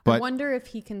anymore. But I wonder if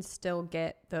he can still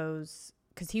get those,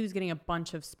 because he was getting a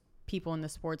bunch of people in the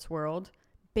sports world,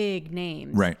 big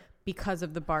names, right? Because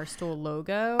of the Barstool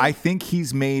logo. I think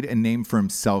he's made a name for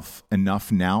himself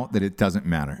enough now that it doesn't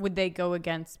matter. Would they go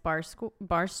against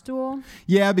Barstool?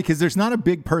 Yeah, because there's not a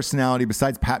big personality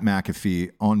besides Pat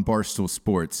McAfee on Barstool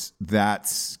Sports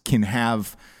that can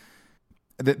have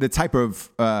the type of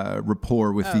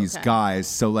rapport with these guys.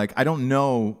 So like, I don't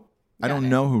know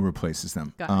who replaces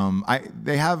them.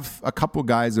 They have a couple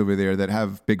guys over there that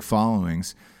have big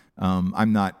followings.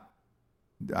 I'm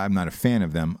not a fan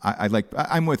of them.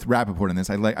 I'm with Rappaport on this.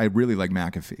 I really like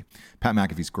McAfee. Pat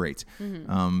McAfee's great.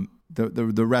 Mm-hmm.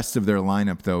 The rest of their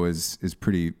lineup though is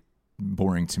pretty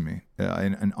boring to me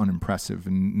and unimpressive,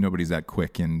 and nobody's that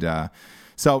quick. And that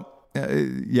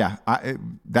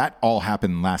all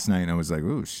happened last night, and I was like,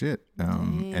 oh shit.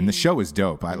 And the show was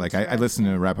dope. I listened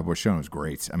to Rappaport's show, and it was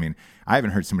great. I mean, I haven't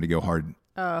heard somebody go hard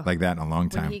like that in a long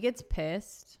time. When he gets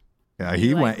pissed.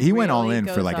 He went all in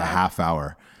for like a half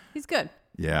hour. He's good.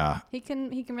 Yeah, he can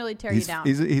really tear you down.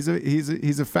 He's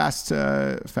a fast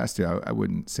dude. I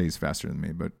wouldn't say he's faster than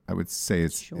me, but I would say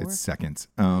it's second.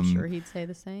 I'm sure he'd say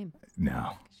the same.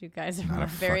 No, you guys are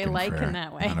very alike in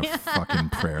that way. Not a fucking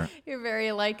prayer. You're very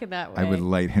alike in that way. I would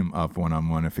light him up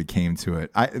one-on-one if it came to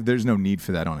it. There's no need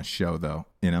for that on a show, though.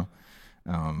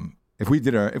 If we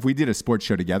did a sports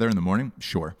show together in the morning,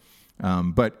 sure.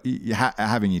 But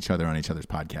having each other on each other's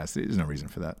podcast, there's no reason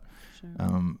for that.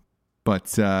 Sure. But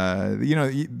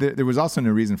there was also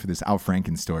no reason for this Al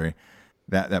Franken story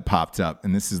that popped up,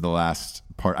 and this is the last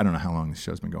part. I don't know how long this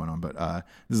show's been going on, but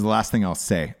this is the last thing I'll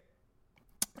say.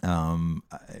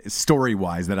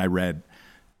 Story-wise, that I read,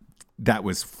 that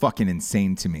was fucking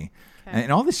insane to me. Okay.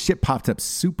 And all this shit popped up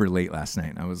super late last night,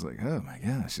 and I was like, oh my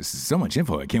gosh, this is so much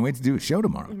info. I can't wait to do a show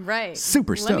tomorrow. Right.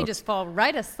 Super stoked. Let me just fall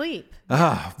right asleep.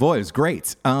 Boy, it was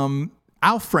great. Al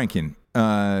Franken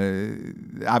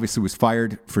obviously was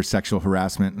fired for sexual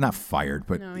harassment. Not fired,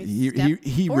 but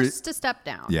he forced to step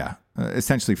down. Yeah,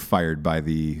 essentially fired by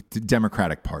the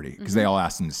Democratic Party because they all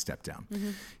asked him to step down. Mm-hmm.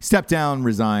 He stepped down,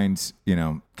 resigned,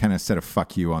 kind of said a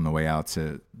fuck you on the way out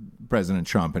to President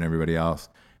Trump and everybody else,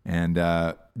 and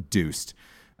deuced.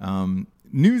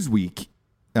 Newsweek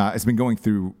has been going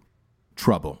through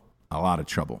trouble. A lot of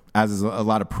trouble, as is a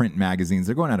lot of print magazines.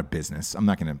 They're going out of business. I'm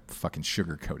not going to fucking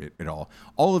sugarcoat it at all.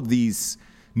 All of these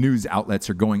news outlets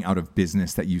are going out of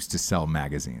business that used to sell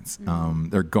magazines.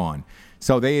 They're gone.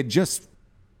 So they had just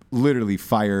literally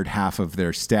fired half of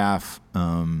their staff.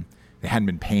 They hadn't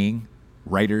been paying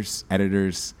writers,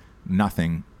 editors,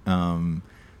 nothing.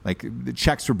 Like the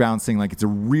checks were bouncing. Like it's a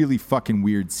really fucking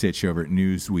weird sitch over at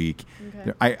Newsweek.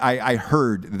 Okay. I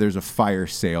heard there's a fire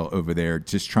sale over there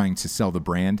just trying to sell the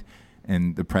brand.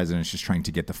 And the president's just trying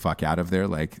to get the fuck out of there,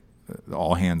 like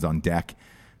all hands on deck.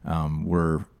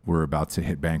 We're about to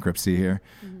hit bankruptcy here,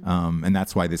 and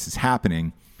that's why this is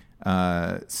happening.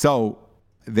 So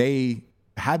they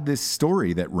had this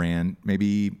story that ran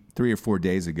maybe 3 or 4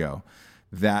 days ago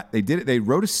that they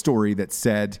wrote a story that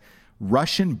said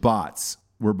Russian bots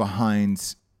were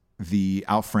behind the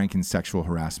Al Franken sexual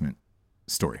harassment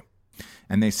story.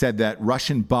 And they said that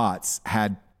Russian bots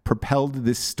had propelled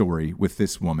this story with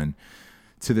this woman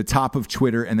to the top of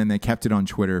Twitter, and then they kept it on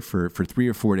Twitter for 3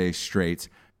 or 4 days straight,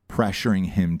 pressuring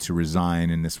him to resign,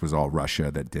 and this was all Russia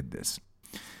that did this.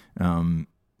 And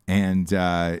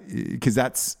because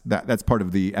that's part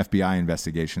of the FBI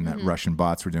investigation that Russian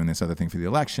bots were doing this other thing for the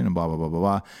election and blah, blah, blah, blah,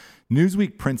 blah.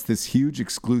 Newsweek prints this huge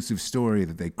exclusive story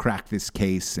that they cracked this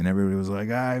case, and everybody was like,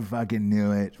 I fucking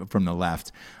knew it from the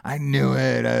left. I knew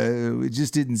it. It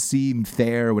just didn't seem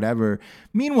fair, whatever.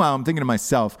 Meanwhile, I'm thinking to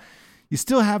myself, you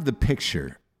still have the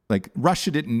picture. Like,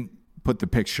 Russia didn't put the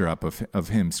picture up of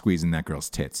him squeezing that girl's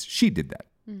tits. She did that.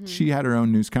 She had her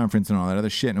own news conference and all that other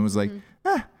shit, and it was like,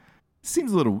 this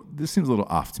seems a little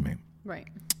off to me. Right.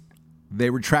 They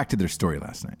retracted their story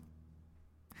last night.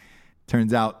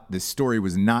 Turns out this story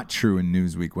was not true in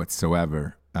Newsweek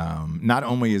whatsoever. Not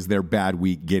only is their bad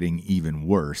week getting even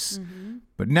worse,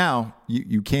 but now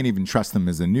you can't even trust them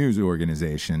as a news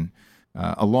organization,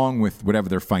 along with whatever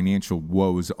their financial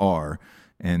woes are.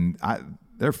 And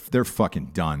they're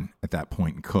fucking done at that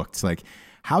point and cooked. It's like,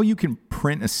 how you can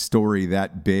print a story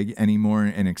that big anymore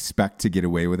and expect to get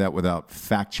away with that without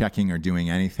fact checking or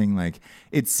doing anything. Like,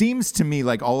 it seems to me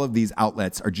like all of these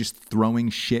outlets are just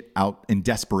throwing shit out in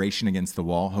desperation against the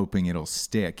wall, hoping it'll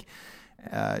stick,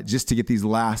 just to get these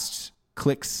last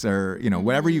clicks or,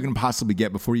 whatever you can possibly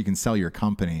get before you can sell your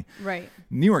company. Right.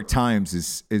 New York Times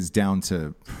is down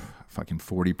to fucking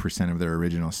 40% of their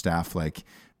original staff. Like,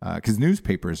 because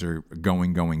newspapers are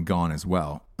gone as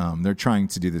well. They're trying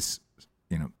to do this,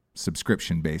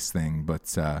 subscription-based thing,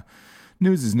 but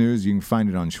news is news. You can find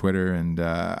it on Twitter, and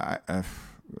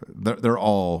they're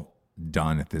all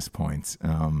done at this point.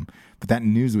 But that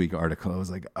Newsweek article, I was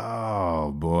like,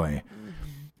 oh boy.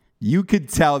 You could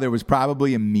tell there was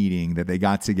probably a meeting that they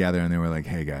got together, and they were like,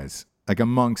 hey guys, like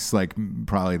amongst like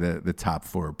probably the top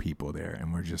 4 people there,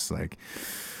 and we're just like,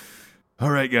 all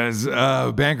right, guys,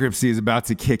 bankruptcy is about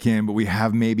to kick in, but we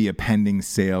have maybe a pending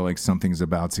sale, like something's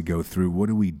about to go through. What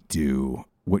do we do?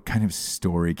 What kind of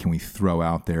story can we throw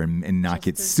out there and not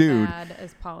get sued? Bad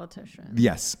as politicians.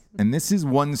 Yes. And this is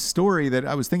one story that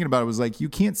I was thinking about. I was like, you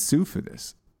can't sue for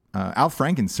this. Al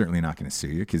Franken's certainly not going to sue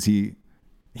you because he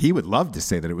would love to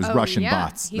say that it was Russian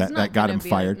bots that got him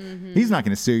fired. He's not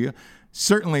going to sue you.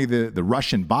 Certainly the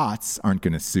Russian bots aren't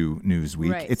going to sue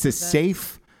Newsweek. Right, it's a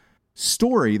safe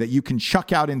story that you can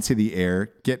chuck out into the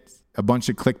air, get a bunch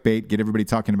of clickbait, get everybody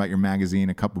talking about your magazine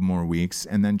a couple more weeks,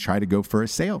 and then try to go for a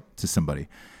sale to somebody.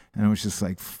 And I was just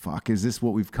like, fuck, is this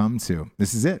what we've come to?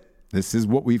 This is it. This is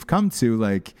what we've come to.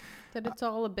 Like, that it's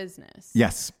all a business.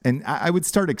 Yes. And I would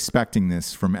start expecting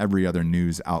this from every other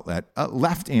news outlet,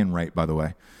 left and right, by the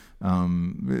way.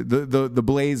 The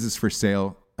Blaze is for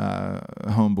sale.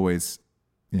 Homeboys,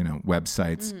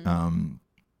 websites.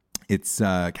 It's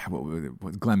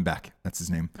Glenn Beck. That's his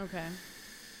name. Okay.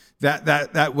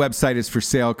 That website is for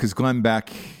sale because Glenn Beck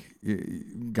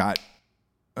got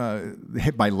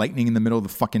hit by lightning in the middle of the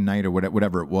fucking night or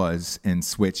whatever it was, and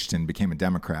switched and became a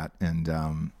Democrat.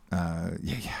 And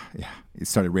he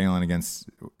started railing against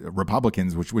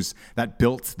Republicans, that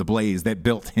built the Blaze, that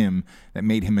built him, that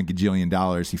made him $1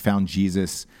 gajillion. He found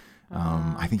Jesus.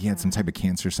 I think he had some type of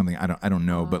cancer or something. I don't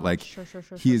know, but like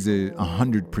he is a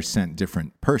 100%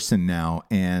 different person now,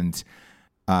 and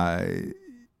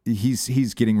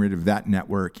he's getting rid of that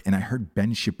network. And I heard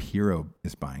Ben Shapiro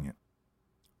is buying it.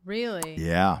 Really?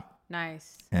 Yeah.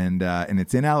 Nice. And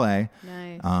it's in LA.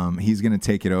 Nice. He's going to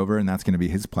take it over, and that's going to be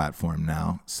his platform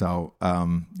now. So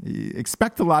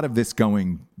expect a lot of this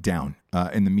going down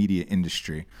in the media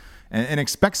industry. And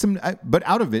expect some, but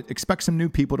out of it, expect some new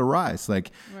people to rise.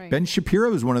 Like Ben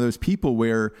Shapiro is one of those people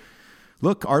where,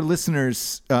 look, our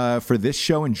listeners for this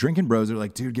show and Drinking Bros are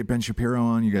like, dude, get Ben Shapiro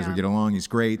on. You guys will get along. He's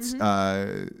great.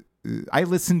 I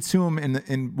listened to him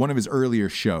in one of his earlier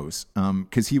shows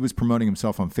because he was promoting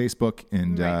himself on Facebook,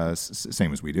 and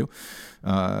same as we do,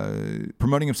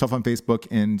 promoting himself on Facebook,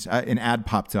 and an ad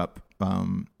popped up.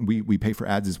 We pay for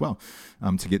ads as well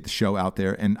to get the show out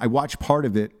there, and I watched part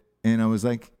of it, and I was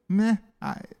like, meh,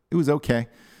 it was okay.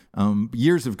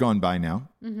 Years have gone by now,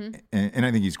 and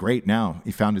I think he's great now.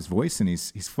 He found his voice, and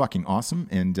he's fucking awesome,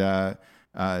 and that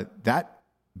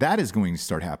is going to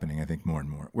start happening, I think, more and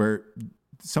more, where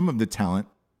some of the talent,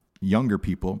 younger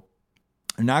people,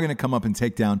 are now going to come up and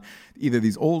take down either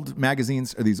these old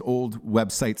magazines or these old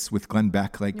websites with Glenn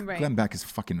Beck. Like, Right. Glenn Beck has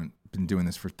fucking been doing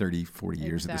this for 30, 40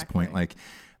 years at this Exactly. point. Like,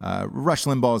 Rush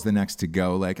Limbaugh is the next to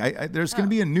go. Like, there's going to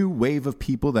be a new wave of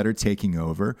people that are taking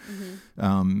over.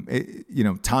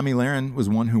 Tommy Lahren was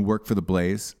one who worked for the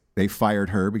Blaze. They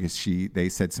fired her because they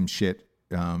said some shit.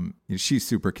 She's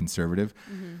super conservative.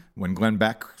 When Glenn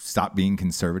Beck stopped being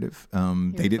conservative,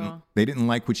 they didn't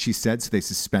like what she said, so they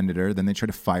suspended her. Then they tried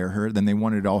to fire her. Then they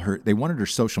wanted her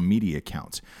social media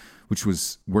account, which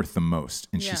was worth the most.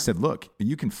 And she said, "Look,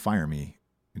 you can fire me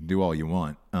and do all you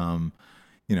want.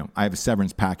 I have a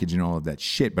severance package and all of that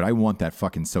shit, but I want that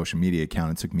fucking social media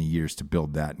account. It took me years to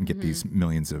build that and get these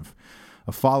millions of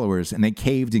followers." And they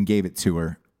caved and gave it to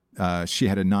her. She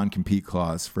had a non-compete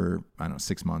clause for,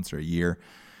 6 months or a year.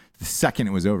 The second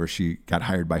it was over, she got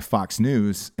hired by Fox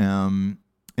News. And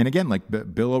again, like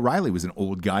Bill O'Reilly was an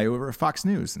old guy over at Fox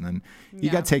News. And then he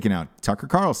got taken out. Tucker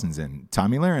Carlson's in.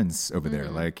 Tommy Lahren's over there.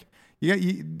 Like,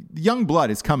 young blood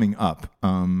is coming up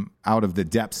out of the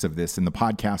depths of this in the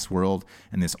podcast world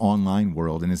and this online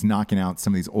world, and is knocking out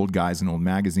some of these old guys and old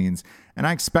magazines. And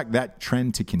I expect that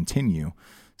trend to continue.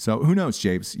 So who knows,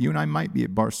 James? You and I might be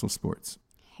at Barstool Sports.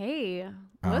 Hey,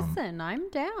 listen, I'm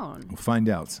down. We'll find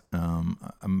out.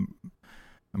 I'm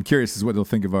curious as what they'll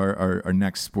think of our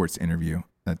next sports interview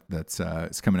that's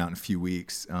it's coming out in a few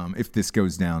weeks. If this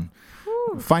goes down,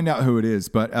 find out who it is.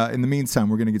 But in the meantime,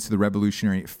 we're going to get to the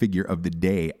revolutionary figure of the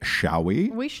day, shall we?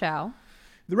 We shall.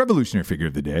 The revolutionary figure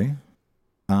of the day.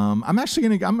 I'm actually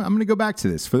gonna go back to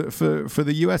this for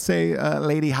the USA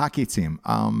lady hockey team.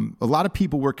 A lot of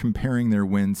people were comparing their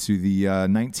win to the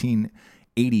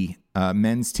 1980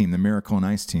 men's team, the Miracle on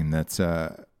Ice team that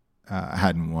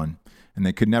hadn't won, and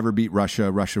they could never beat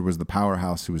Russia. Russia was the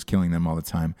powerhouse who was killing them all the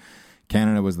time.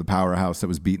 Canada was the powerhouse that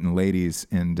was beating the ladies,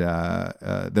 and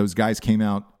those guys came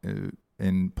out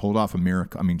and pulled off a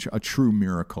miracle. I mean, a true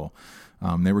miracle.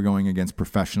 They were going against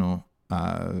professional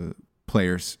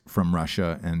players from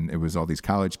Russia, and it was all these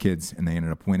college kids, and they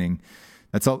ended up winning.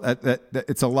 That's all.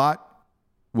 It's a lot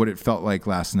what it felt like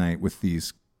last night with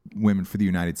these women for the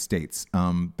United States.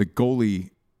 The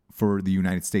goalie for the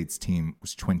United States team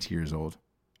was 20 years old.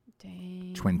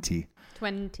 Dang. 20.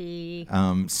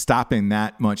 Stopping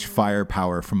that much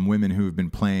firepower from women who have been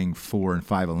playing 4 and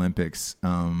 5 Olympics.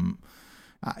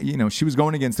 She was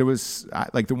going against,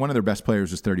 one of their best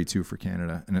players was 32 for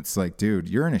Canada. And it's like, dude,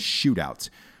 you're in a shootout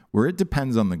where it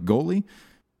depends on the goalie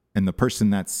and the person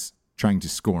that's trying to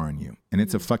score on you. And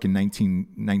it's a fucking 19,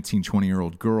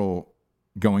 20-year-old girl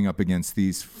going up against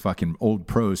these fucking old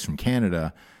pros from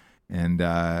Canada. And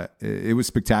it was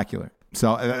spectacular.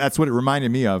 So that's what it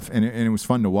reminded me of. And it was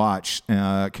fun to watch.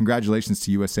 Congratulations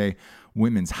to USA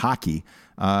women's hockey.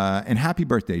 And happy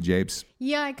birthday, Jabes.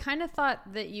 Yeah, I kind of thought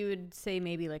that you would say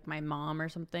maybe like my mom or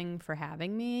something for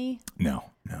having me. No.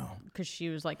 Because she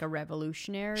was like a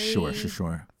revolutionary.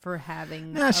 Sure. For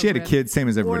having. She had a kid, same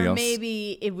as everybody else. Or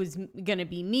maybe it was going to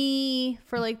be me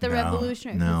for like the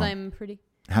revolutionary. Because I'm pretty.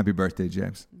 Happy birthday,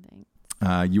 James.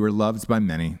 Thanks. You were loved by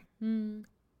many.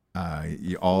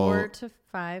 You all 4 to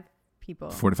 5 people.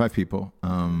 4 to 5 people.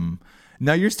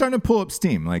 Now you're starting to pull up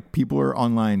steam. Like, people are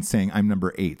online saying, "I'm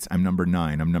number 8, I'm number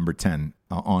 9, I'm number 10"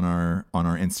 on our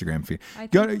Instagram feed. I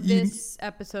think this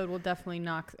episode will definitely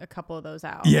knock a couple of those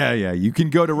out. Yeah. You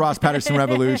can go to Ross Patterson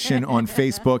Revolution on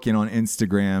Facebook and on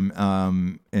Instagram.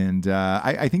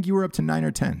 I think you were up to 9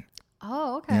 or 10.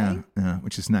 Oh, okay. Yeah,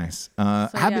 which is nice.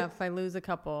 If I lose a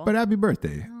couple. But happy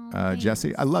birthday,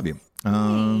 Jesse. I love you.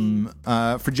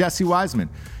 For Jesse Wiseman,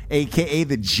 a.k.a.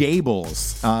 the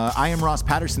Jables, I am Ross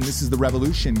Patterson. This is The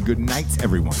Revolution. Good night,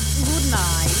 everyone. Good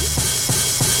night.